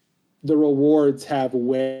the rewards have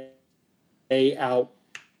way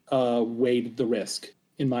outweighed the risk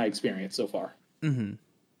in my experience so far. Mm-hmm.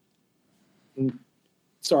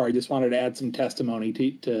 Sorry, just wanted to add some testimony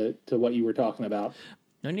to what you were talking about.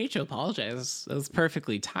 No need to apologize. It was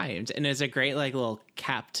perfectly timed, and it's a great like little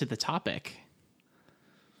cap to the topic.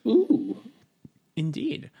 Ooh,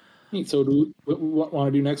 indeed. So, do we want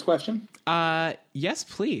to do next question? Yes,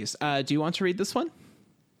 please. Do you want to read this one?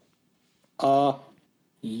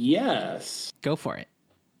 Yes. Go for it.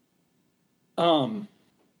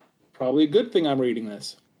 Probably a good thing I'm reading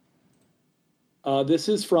this. This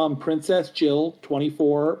is from Princess Jill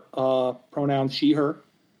 24, pronouns she, her.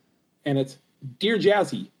 And it's, Dear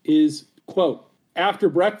Jazzy, is, quote, after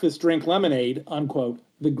breakfast drink lemonade, unquote,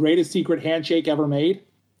 the greatest secret handshake ever made?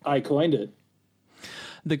 I coined it.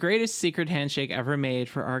 The greatest secret handshake ever made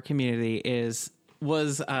for our community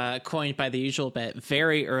was coined by The Usual Bit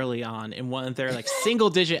very early on in one of their like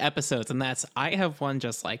single digit episodes. And that's, I have one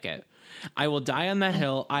just like it. I will die on that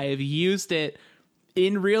hill. I have used it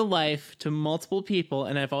in real life to multiple people,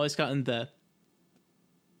 and I've always gotten the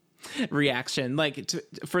reaction. Like,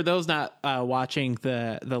 for those not watching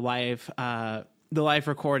the live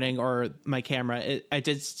recording or my camera, I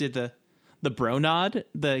just did the bro nod,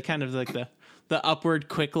 the kind of like the the upward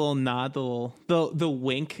quick little nod, the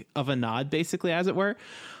wink of a nod, basically, as it were.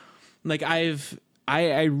 Like I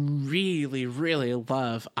really, really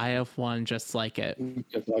love I Have One Just Like It.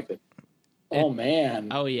 Just like it. Oh man.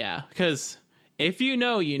 Oh yeah, because if you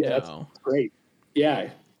know, you know. That's great.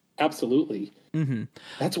 Yeah, absolutely. Mm-hmm.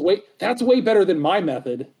 That's way better than my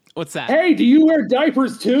method. What's that? Hey, do you wear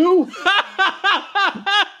diapers too?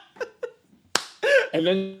 and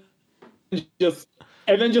then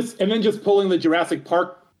just pulling the Jurassic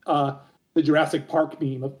Park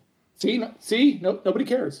meme of see, nobody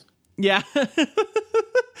cares. Yeah. Hey,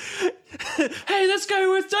 this guy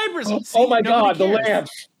wears diapers. Oh my God, the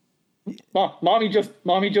lamps. Mommy just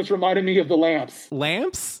reminded me of the lamps.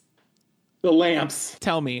 Lamps? The lamps.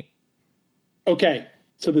 Tell me. Okay,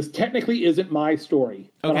 so this technically isn't my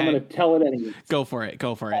story, but I'm going to tell it anyway. Go for it.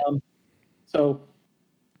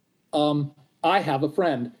 I have a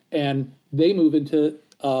friend, and they move into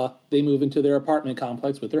their apartment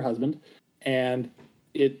complex with their husband, and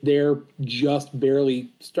they're just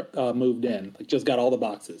barely moved in, like just got all the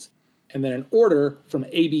boxes, and then an order from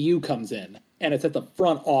ABU comes in, and it's at the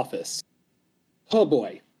front office. Oh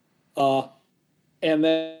boy, and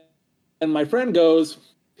my friend goes,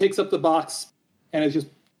 picks up the box, and is just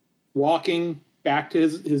walking back to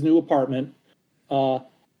his new apartment, and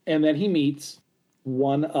then he meets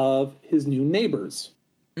one of his new neighbors.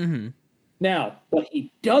 Mm-hmm. Now, what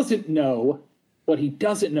he doesn't know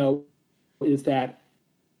is that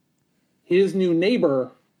his new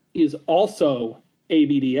neighbor is also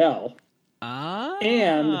ABDL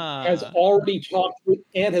and has already talked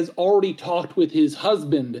with his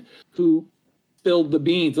husband, who spilled the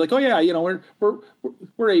beans. Like, oh yeah, we're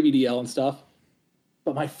ABDL and stuff.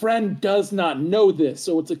 But my friend does not know this,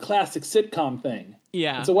 so it's a classic sitcom thing.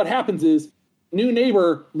 Yeah. And so what happens is, new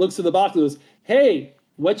neighbor looks at the box and goes, "Hey,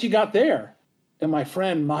 what you got there?" And my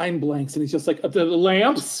friend mind blanks, and he's just like, "The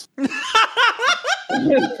lamps."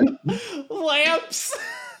 Lamps.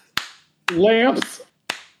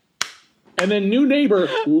 And then new neighbor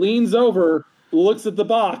leans over, looks at the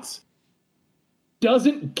box,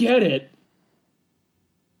 doesn't get it,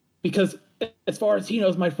 because as far as he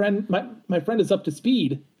knows, my friend is up to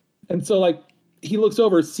speed. And so like he looks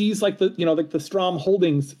over, sees like the Strom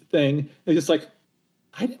Holdings thing, and just like,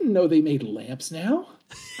 I didn't know they made lamps now.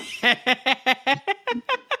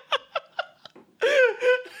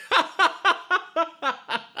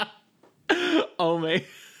 Oh my.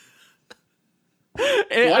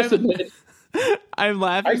 I'm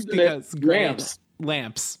laughing because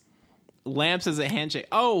lamps is a handshake.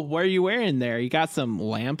 Oh, what are you wearing there? You got some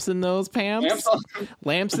lamps in those pants?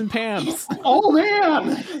 Lamps and pants. Oh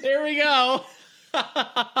man, there we go.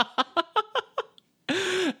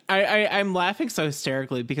 I'm laughing so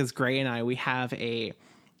hysterically because Gray and we have you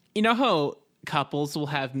know how couples will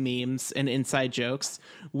have memes and inside jokes?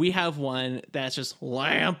 We have one that's just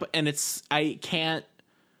lamp, and I can't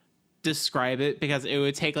describe it because it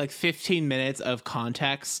would take like 15 minutes of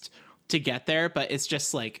context to get there, but it's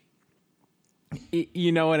just like,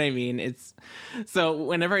 you know what I mean? It's so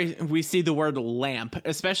whenever we see the word lamp,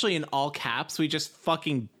 especially in all caps, we just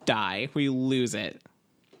fucking die. We lose it.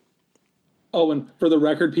 Oh, and for the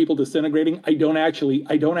record, people disintegrating, I don't actually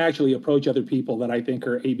approach other people that I think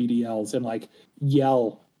are ABDLs and like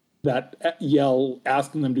yell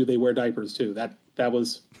asking them, do they wear diapers too? That's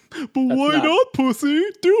why not, pussy?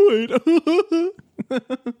 Do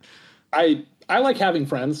it. I like having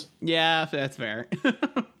friends. Yeah, that's fair.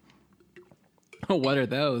 What are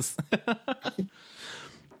those?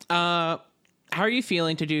 How are you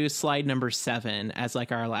feeling to do slide number 7 as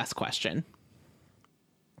like our last question?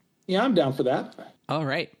 Yeah, I'm down for that. All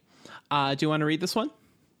right. Do you want to read this one?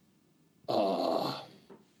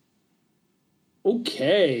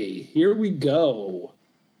 Okay, here we go.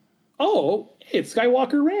 Oh, it's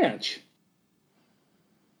Skywalker Ranch.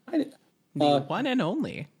 The one and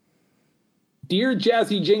only. Dear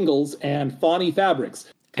Jazzy Jingles and Fawny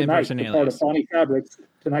Fabrics. Tonight, the part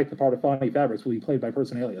of Fawny Fabrics will be played by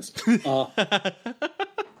Person Alias.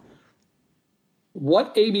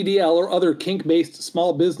 What ABDL or other kink-based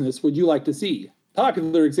small business would you like to see?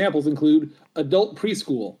 Popular examples include adult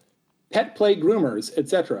preschool, pet play groomers,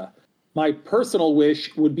 etc. My personal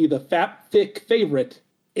wish would be the FAPFIC favorite,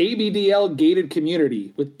 ABDL gated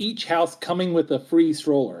community, with each house coming with a free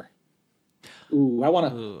stroller. Ooh, I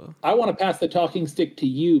want to pass the talking stick to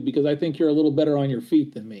you because I think you're a little better on your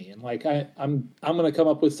feet than me, and like I'm going to come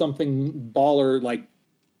up with something baller like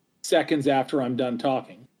seconds after I'm done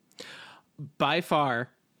talking. By far,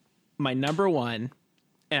 my number one,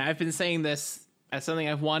 and I've been saying this as something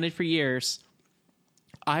I've wanted for years,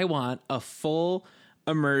 I want a full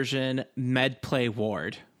immersion med play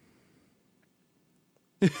ward.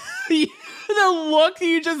 The look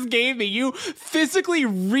you just gave me, you physically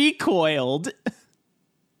recoiled.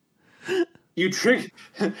 You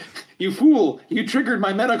fool! You triggered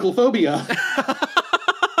my medical phobia.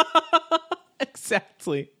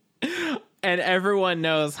 Exactly. And everyone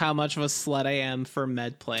knows how much of a slut I am for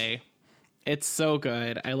Medplay. It's so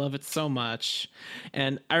good. I love it so much.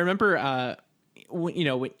 And I remember, when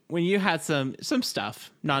you had some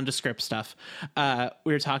stuff, nondescript stuff,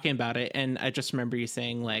 we were talking about it, and I just remember you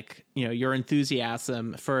saying, like, your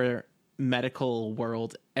enthusiasm for medical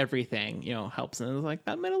world, everything, helps. And it was like,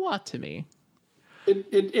 that meant a lot to me.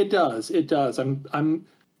 It does.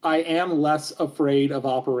 I am less afraid of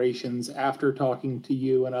operations after talking to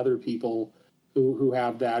you and other people who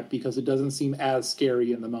have that, because it doesn't seem as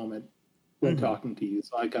scary in the moment when talking to you.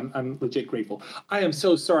 So like, I'm legit grateful. I am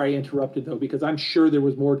so sorry I interrupted though, because I'm sure there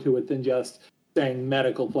was more to it than just saying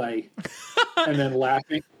medical play and then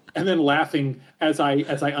laughing as I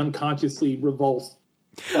unconsciously revulsed.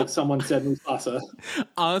 Like someone said Mufasa.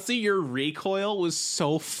 Honestly, your recoil was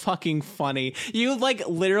so fucking funny. You like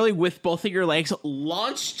literally with both of your legs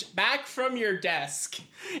launched back from your desk.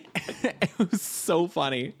 It was so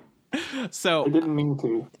funny. So I didn't mean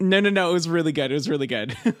to. No. It was really good.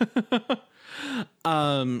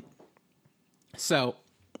 So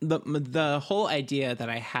the whole idea that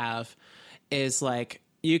I have is like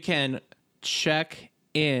you can check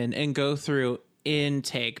in and go through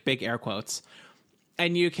intake, big air quotes.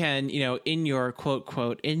 And you can, in your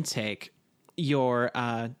quote intake, your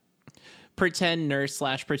pretend nurse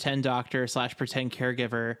 / pretend doctor / pretend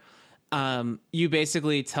caregiver, you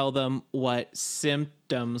basically tell them what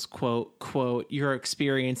symptoms, quote, you're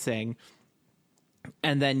experiencing.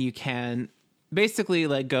 And then you can basically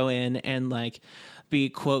like go in and like be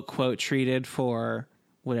quote treated for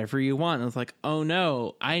whatever you want. And it's like, oh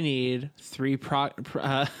no, I need 3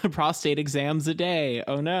 prostate exams a day.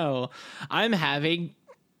 Oh no, I'm having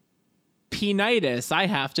penitis. I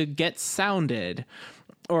have to get sounded.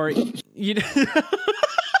 Or,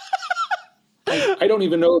 I don't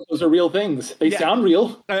even know if those are real things. They sound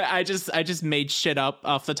real. I just made shit up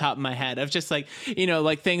off the top of my head of just like,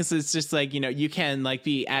 like things is just like, you can like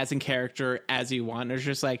be as in character as you want. It's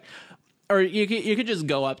just like, or you could just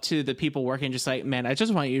go up to the people working just like, man, I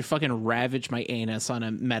just want you to fucking ravage my anus on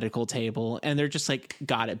a medical table. And they're just like,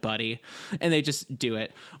 got it, buddy. And they just do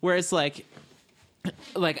it. Whereas like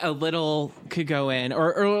a little could go in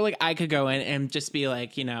or like I could go in and just be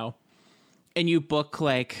like, and you book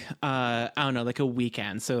like, I don't know, like a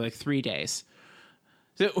weekend. So like 3 days.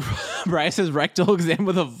 So Bryce's rectal exam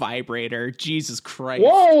with a vibrator. Jesus Christ.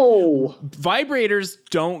 Whoa! Vibrators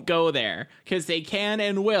don't go there because they can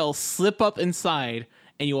and will slip up inside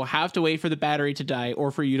and you will have to wait for the battery to die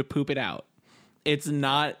or for you to poop it out. It's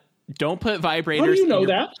not, don't put vibrators. How do you know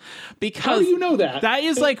that? Because how do you know that? That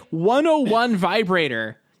is like 101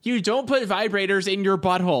 vibrator. You don't put vibrators in your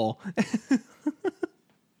butthole.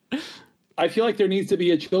 I feel like there needs to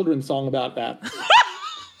be a children's song about that.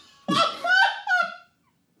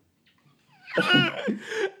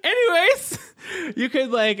 Anyways, you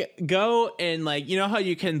could like go and like, how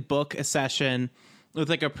you can book a session with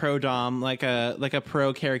like a pro dom, like a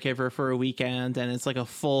pro caregiver for a weekend, and it's like a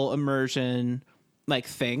full immersion like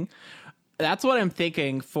thing. That's what I'm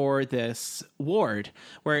thinking for this ward,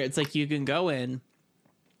 where it's like you can go in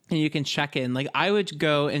and you can check in. Like I would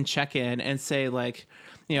go and check in and say like,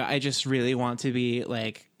 I just really want to be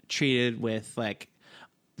like treated with like,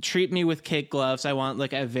 treat me with kid gloves. I want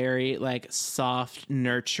like a very like soft,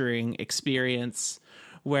 nurturing experience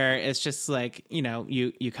where it's just like,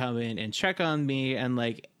 you come in and check on me and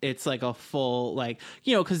like, it's like a full, like,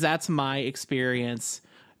 cause that's my experience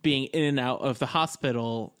being in and out of the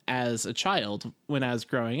hospital as a child when I was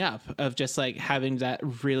growing up, of just like having that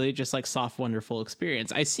really just like soft, wonderful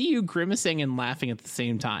experience. I see you grimacing and laughing at the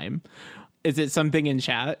same time. Is it something in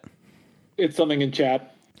chat? It's something in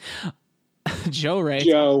chat. Joe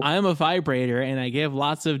writes, I am a vibrator and I give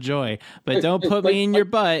lots of joy, but don't put me in your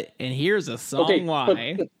butt. And here's a song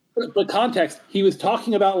why. But context, he was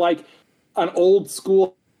talking about like an old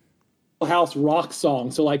school house rock song.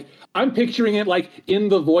 So like I'm picturing it like in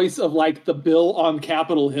the voice of like the Bill on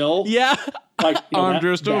Capitol Hill. Yeah. Like, I'm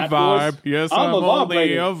just a vibe. Yes, I'm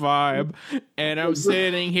only a vibe. And I'm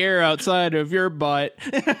sitting here outside of your butt.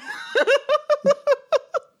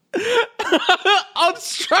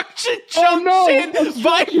 Obstruction junction,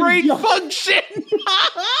 vibrate function.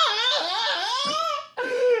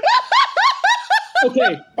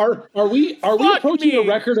 Okay, are we approaching a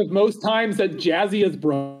record of most times that Jazzy has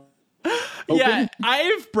broken? Yeah,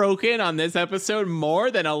 I've broken on this episode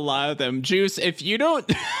more than a lot of them. Juice, if you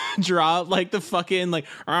don't draw like the fucking like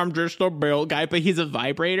I'm just a build guy, but he's a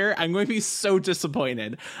vibrator, I'm going to be so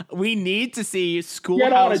disappointed. We need to see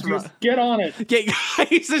Schoolhouse. Get on it.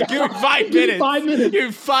 He says, give him 5 minutes. 5 minutes.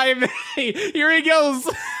 Give 5 minutes. Here he goes.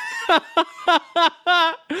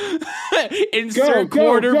 Insert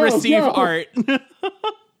quarter receive art.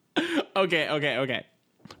 Okay.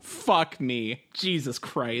 Fuck me. Jesus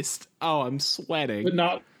Christ. Oh, I'm sweating. But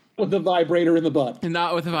not with the vibrator in the butt.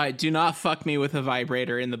 Not with a do not fuck me with a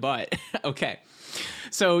vibrator in the butt. Okay.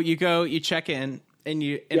 So you go, you check in, and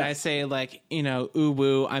I say, like, you know, ooh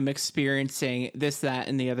woo, I'm experiencing this, that,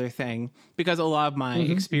 and the other thing. Because a lot of my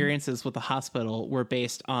experiences with the hospital were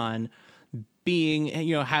based on being,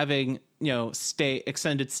 you know, having, you know,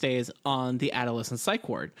 extended stays on the adolescent psych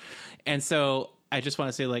ward. And so I just want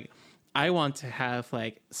to say, like, I want to have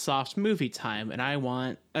like soft movie time, and I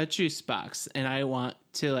want a juice box, and I want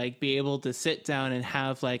to like be able to sit down and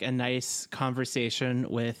have like a nice conversation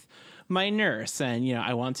with my nurse. And, you know,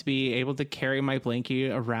 I want to be able to carry my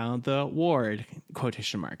blankie around the ward,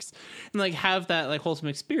 quotation marks, and like have that like wholesome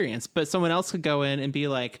experience. But someone else could go in and be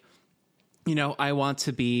like, you know, I want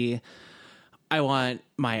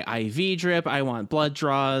my IV drip. I want blood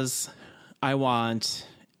draws. I want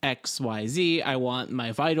XYZ. I want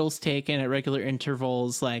my vitals taken at regular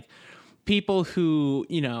intervals. Like people who,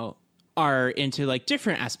 you know, are into like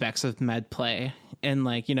different aspects of med play and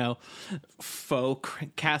like, you know, faux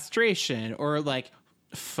castration or like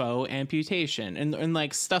faux amputation and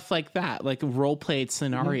like stuff like that, like role played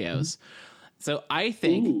scenarios. So I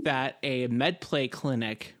think that a med play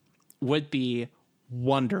clinic would be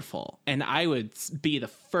wonderful, and I would be the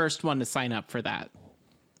first one to sign up for that.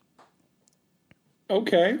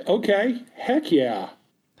 Okay. Heck yeah.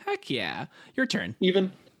 Your turn.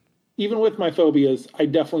 Even with my phobias, I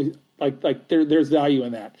definitely like there's value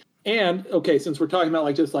in that. And okay, since we're talking about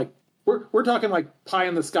like just like we're talking like pie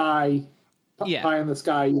in the sky,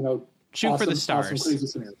 you know, shoot awesome, for the stars. Awesome, crazy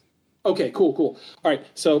scenarios. Okay, cool. All right,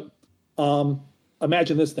 so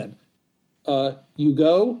imagine this then. You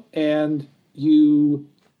go and you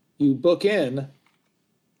book in,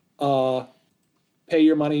 pay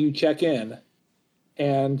your money, you check in.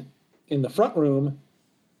 And in the front room,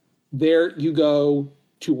 there you go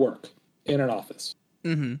to work in an office.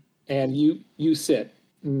 And you sit,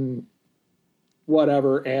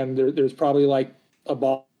 whatever, and there's probably like a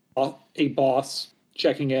boss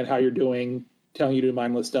checking in how you're doing, telling you to do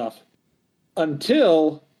mindless stuff,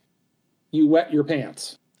 until you wet your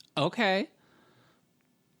pants. Okay.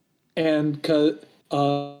 And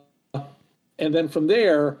then from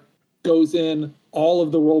there goes in all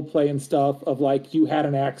of the role play and stuff of like, you had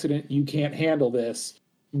an accident, you can't handle this.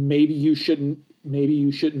 Maybe you shouldn't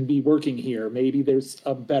be working here. Maybe there's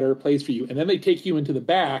a better place for you. And then they take you into the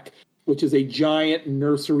back, which is a giant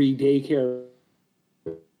nursery daycare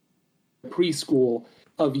preschool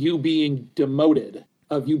of you being demoted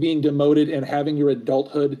and having your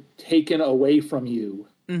adulthood taken away from you.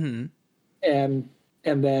 And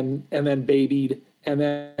then babied. And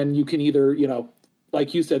then you can either, you know,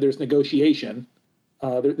 like you said, there's negotiation.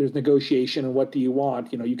 There's negotiation, and what do you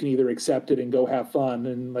want? You know, you can either accept it and go have fun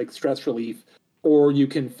and like stress relief, or you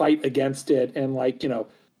can fight against it and like, you know,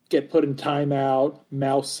 get put in timeout,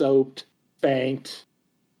 mouth soaked, spanked,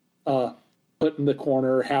 put in the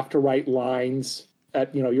corner, have to write lines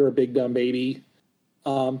that, you know, you're a big dumb baby.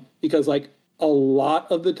 Because like a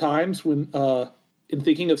lot of the times when in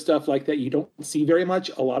thinking of stuff like that, you don't see very much.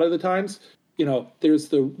 A lot of the times, you know, there's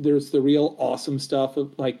the real awesome stuff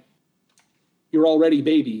of like, you're already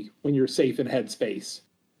baby when you're safe in headspace.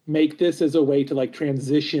 Make this as a way to like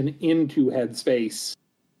transition into headspace.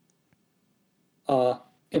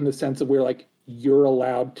 In the sense of where like you're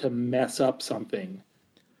allowed to mess up something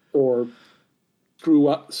or screw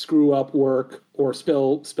up work or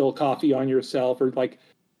spill coffee on yourself, or like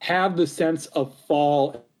have the sense of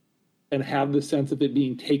fall and have the sense of it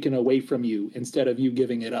being taken away from you instead of you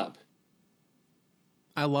giving it up.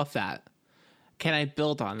 I love that. Can I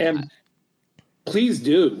build on that? Please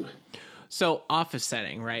do. So office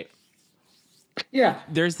setting, right? Yeah.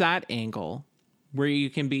 There's that angle where you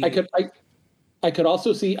can be. I could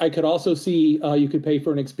also see you could pay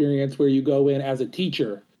for an experience where you go in as a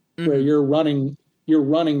teacher, where you're running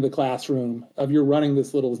the classroom you're running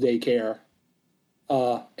this little daycare,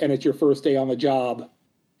 and it's your first day on the job,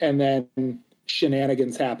 and then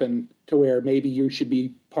shenanigans happen to where maybe you should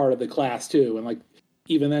be part of the class too, and like.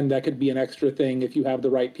 Even then, that could be an extra thing if you have the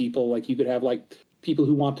right people. Like you could have like people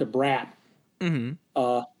who want to brat and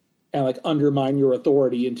like undermine your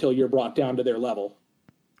authority until you're brought down to their level.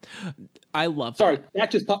 I love Sorry,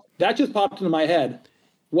 that. that just popped into my head.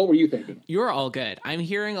 What were you thinking? You're all good. I'm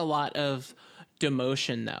hearing a lot of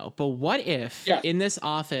demotion though. But what if in this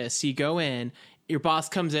office you go in, your boss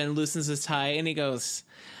comes in, loosens his tie, and he goes,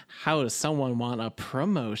 "How does someone want a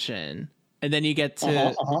promotion?" And then you get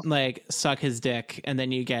to like suck his dick, and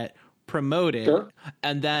then you get promoted. Sure.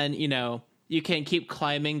 And then, you know, you can keep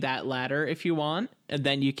climbing that ladder if you want, and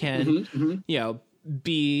then you can, you know,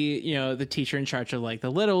 be, you know, the teacher in charge of like the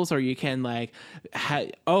littles, or you can like,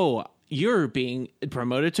 you're being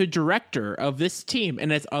promoted to director of this team,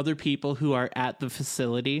 and it's other people who are at the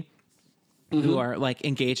facility who are like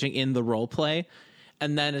engaging in the role play.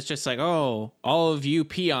 And then it's just like, oh, all of you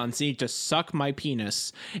peons need to suck my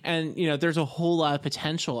penis. And, you know, there's a whole lot of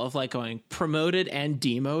potential of like going promoted and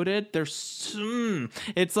demoted.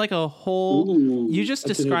 It's like a whole, you just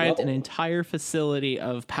described an entire facility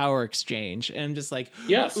of power exchange. And I'm just like,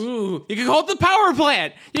 yes. Ooh, you can call it the power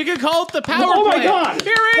plant. You can call it the power plant. My God.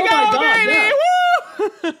 Here we go, baby.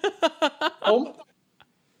 Woo!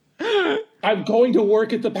 I'm going to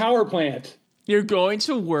work at the power plant. You're going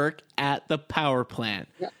to work at the power plant.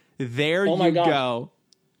 There you go.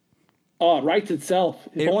 Oh, it writes itself.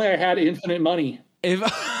 If only I had infinite money.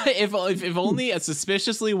 If only a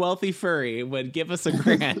suspiciously wealthy furry would give us a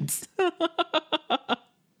grant.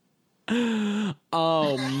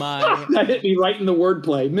 Oh my. That hit me right in the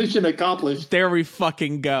wordplay. Mission accomplished. There we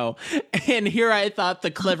fucking go. And here I thought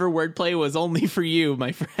the clever wordplay was only for you,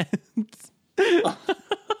 my friends.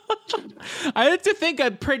 I like to think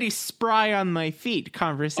I'm pretty spry on my feet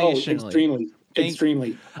conversationally. Oh,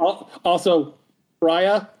 extremely. Also,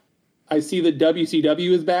 Raya, I see that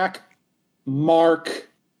WCW is back. Mark,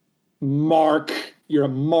 you're a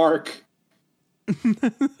mark.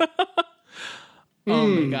 Oh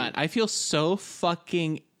my God. I feel so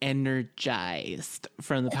fucking energized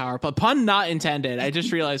from the power play. Pun not intended. I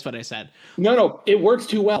just realized what I said. No, it works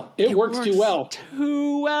too well. It works too well.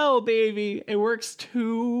 Too well, baby. It works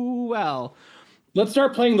too well. Let's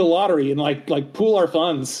start playing the lottery and like pool our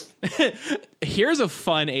funds. Here's a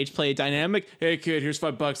fun age play dynamic. Hey kid, here's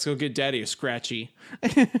 $5. Go get daddy a scratchy.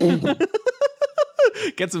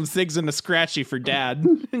 Get some cigs and a scratchy for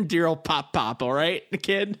dad. Dear old pop, all right,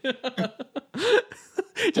 kid.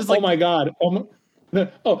 Just like, oh my God.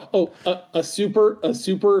 A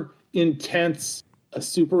super intense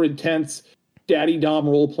Daddy Dom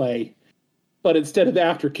role play. But instead of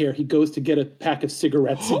aftercare, he goes to get a pack of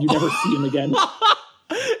cigarettes and you never see him again.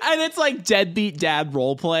 And it's like deadbeat dad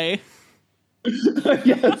role play.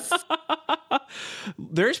 Yes.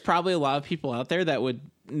 There's probably a lot of people out there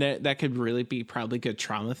that could really be probably good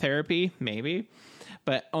trauma therapy, maybe.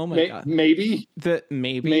 But oh my God. Maybe.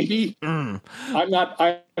 Maybe. I'm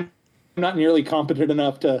not nearly competent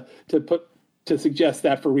enough to suggest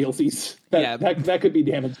that for realsies. That could be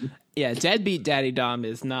damaging. Yeah, deadbeat Daddy Dom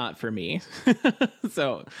is not for me.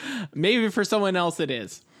 So maybe for someone else it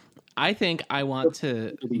is. I think I want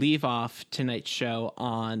to leave off tonight's show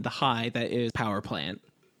on the high that is Power Plant.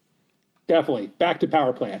 Definitely. Back to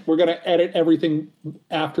Power Plant. We're going to edit everything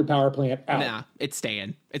after Power Plant out. Nah, it's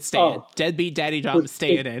staying. Oh. Deadbeat Daddy Dom is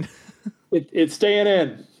staying in. It's staying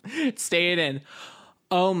in. It's staying in.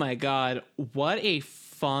 Oh my God. What a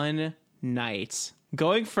fun night.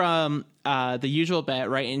 Going from the usual bet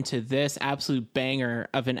right into this absolute banger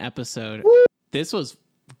of an episode. Woo! This was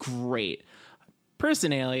great.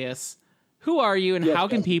 Person Alias, who are you and how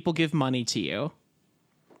can people give money to you?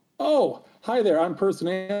 Oh, hi there. I'm Person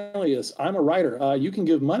Alias. I'm a writer. You can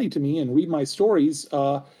give money to me and read my stories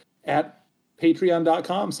at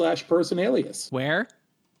patreon.com/personalias. Where?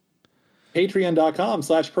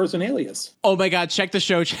 Patreon.com/personalias. Oh my God. Check the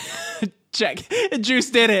show. Check.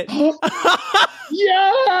 Juice did it.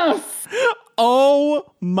 Yes.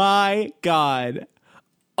 Oh my God.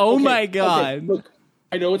 Oh my God. Okay, look,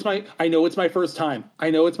 I know it's my first time.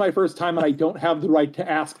 And I don't have the right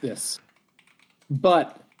to ask this.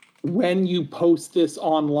 But when you post this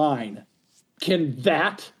online, can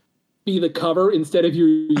that be the cover instead of your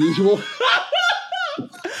usual?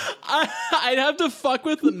 I'd have to fuck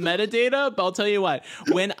with the metadata, but I'll tell you what.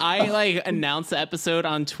 When I announce the episode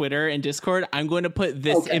on Twitter and Discord, I'm going to put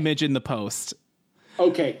this image in the post.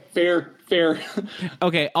 Okay, fair.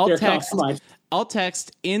 Okay, I'll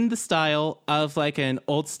text in the style of like an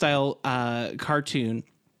old style cartoon.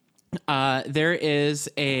 There is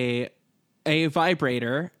a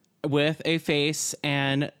vibrator with a face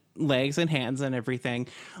and legs and hands and everything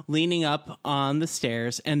leaning up on the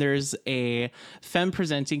stairs, and there's a femme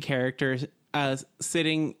presenting character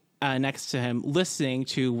sitting next to him listening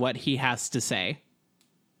to what he has to say.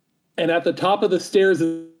 And at the top of the stairs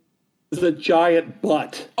is a giant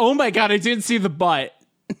butt. Oh my God, I didn't see the butt.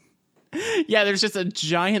 Yeah, there's just a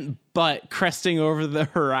giant butt cresting over the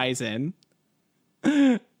horizon.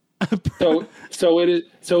 So it is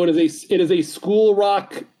a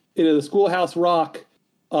schoolhouse rock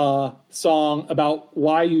song about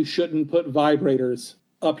why you shouldn't put vibrators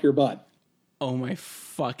up your butt. Oh my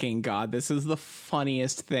fucking god, this is the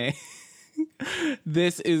funniest thing.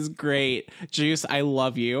 This is great. Juice, I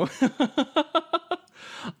love you.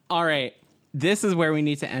 All right, this is where we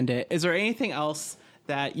need to end it. Is there anything else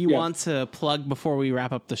that you want to plug before we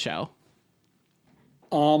wrap up the show?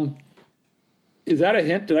 Is that a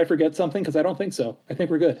hint? Did I forget something? Because I don't think so. I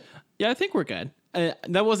think we're good. Yeah, I think we're good.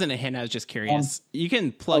 That wasn't a hint. I was just curious. You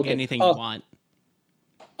can plug anything you want.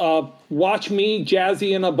 Watch me,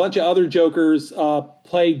 Jazzy, and a bunch of other jokers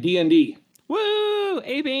play D&D. Woo!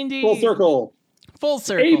 AB&D. Full circle. Full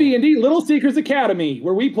circle. AB&D Little Seekers Academy,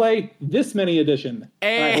 where we play This Many Edition.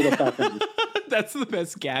 That's the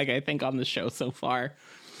best gag, I think, on the show so far.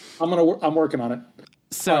 I'm working on it.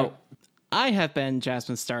 So I have been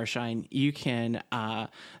Jasmine Starshine. You can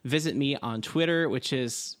visit me on Twitter, which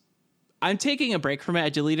is... I'm taking a break from it. I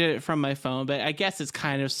deleted it from my phone, but I guess it's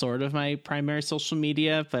kind of sort of my primary social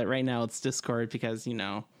media. But right now it's Discord because,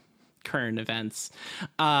 current events.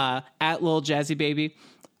 At Lil Jazzy Baby.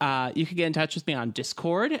 You can get in touch with me on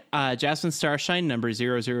Discord. Jasmine Starshine, number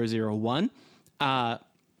 0001.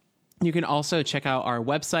 You can also check out our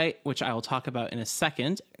website, which I will talk about in a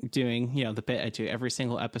second, doing, the bit I do every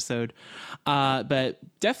single episode. But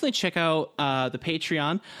definitely check out the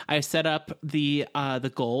Patreon. I set up the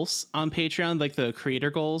goals on Patreon, like the creator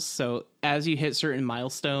goals. So as you hit certain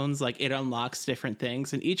milestones, like it unlocks different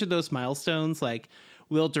things. And each of those milestones, like,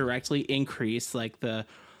 will directly increase like the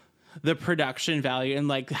production value and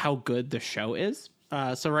like how good the show is.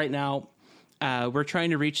 So right now, we're trying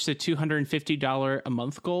to reach the $250 a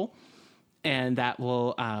month goal. And that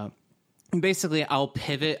will basically, I'll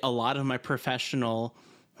pivot a lot of my professional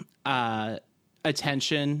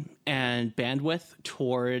attention and bandwidth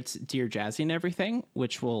towards Dear Jazzy and everything,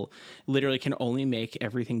 which will literally can only make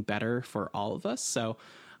everything better for all of us. So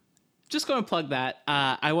just going to plug that.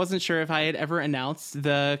 I wasn't sure if I had ever announced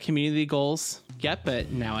the community goals yet,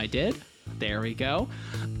 but now I did. There we go.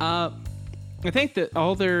 I think that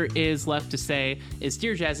all there is left to say is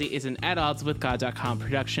Dear Jazzy is an atoddswithgod.com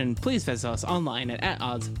production. Please visit us online at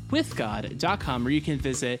atoddswithgod.com, where you can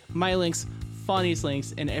visit my links, Fawny's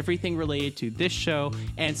links, and everything related to this show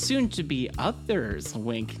and soon to be others.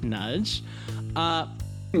 Wink, nudge.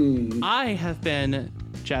 I have been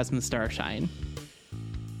Jasmine Starshine.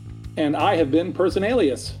 And I have been Person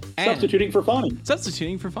Alias, substituting for Fawny.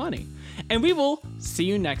 Substituting for Fawny. And we will see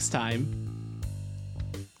you next time.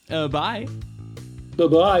 Bye.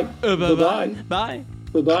 Bye-bye. Bye-bye. Bye.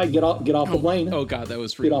 Bye-bye. Get off the plane. Oh, God, that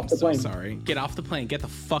was rude. Get off the plane. Sorry. Get off the plane. Get the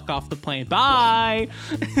fuck off the plane. Bye.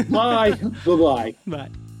 Bye. Bye-bye. Bye.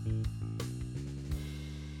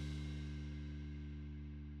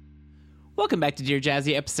 Welcome back to Dear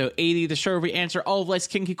Jazzy, episode 80, the show where we answer all of life's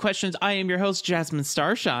kinky questions. I am your host, Jasmine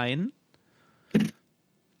Starshine. Is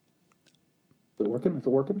it working? Is it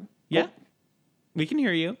working? Yeah. We can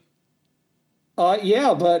hear you.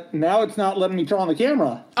 Yeah, but now it's not letting me turn on the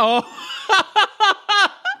camera. Oh.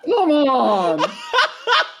 Come on.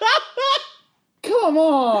 Come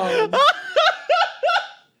on.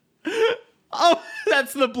 Oh,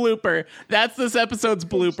 that's the blooper. That's this episode's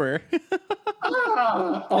blooper.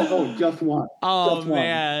 Oh, just one. Oh, just one.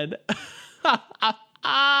 man.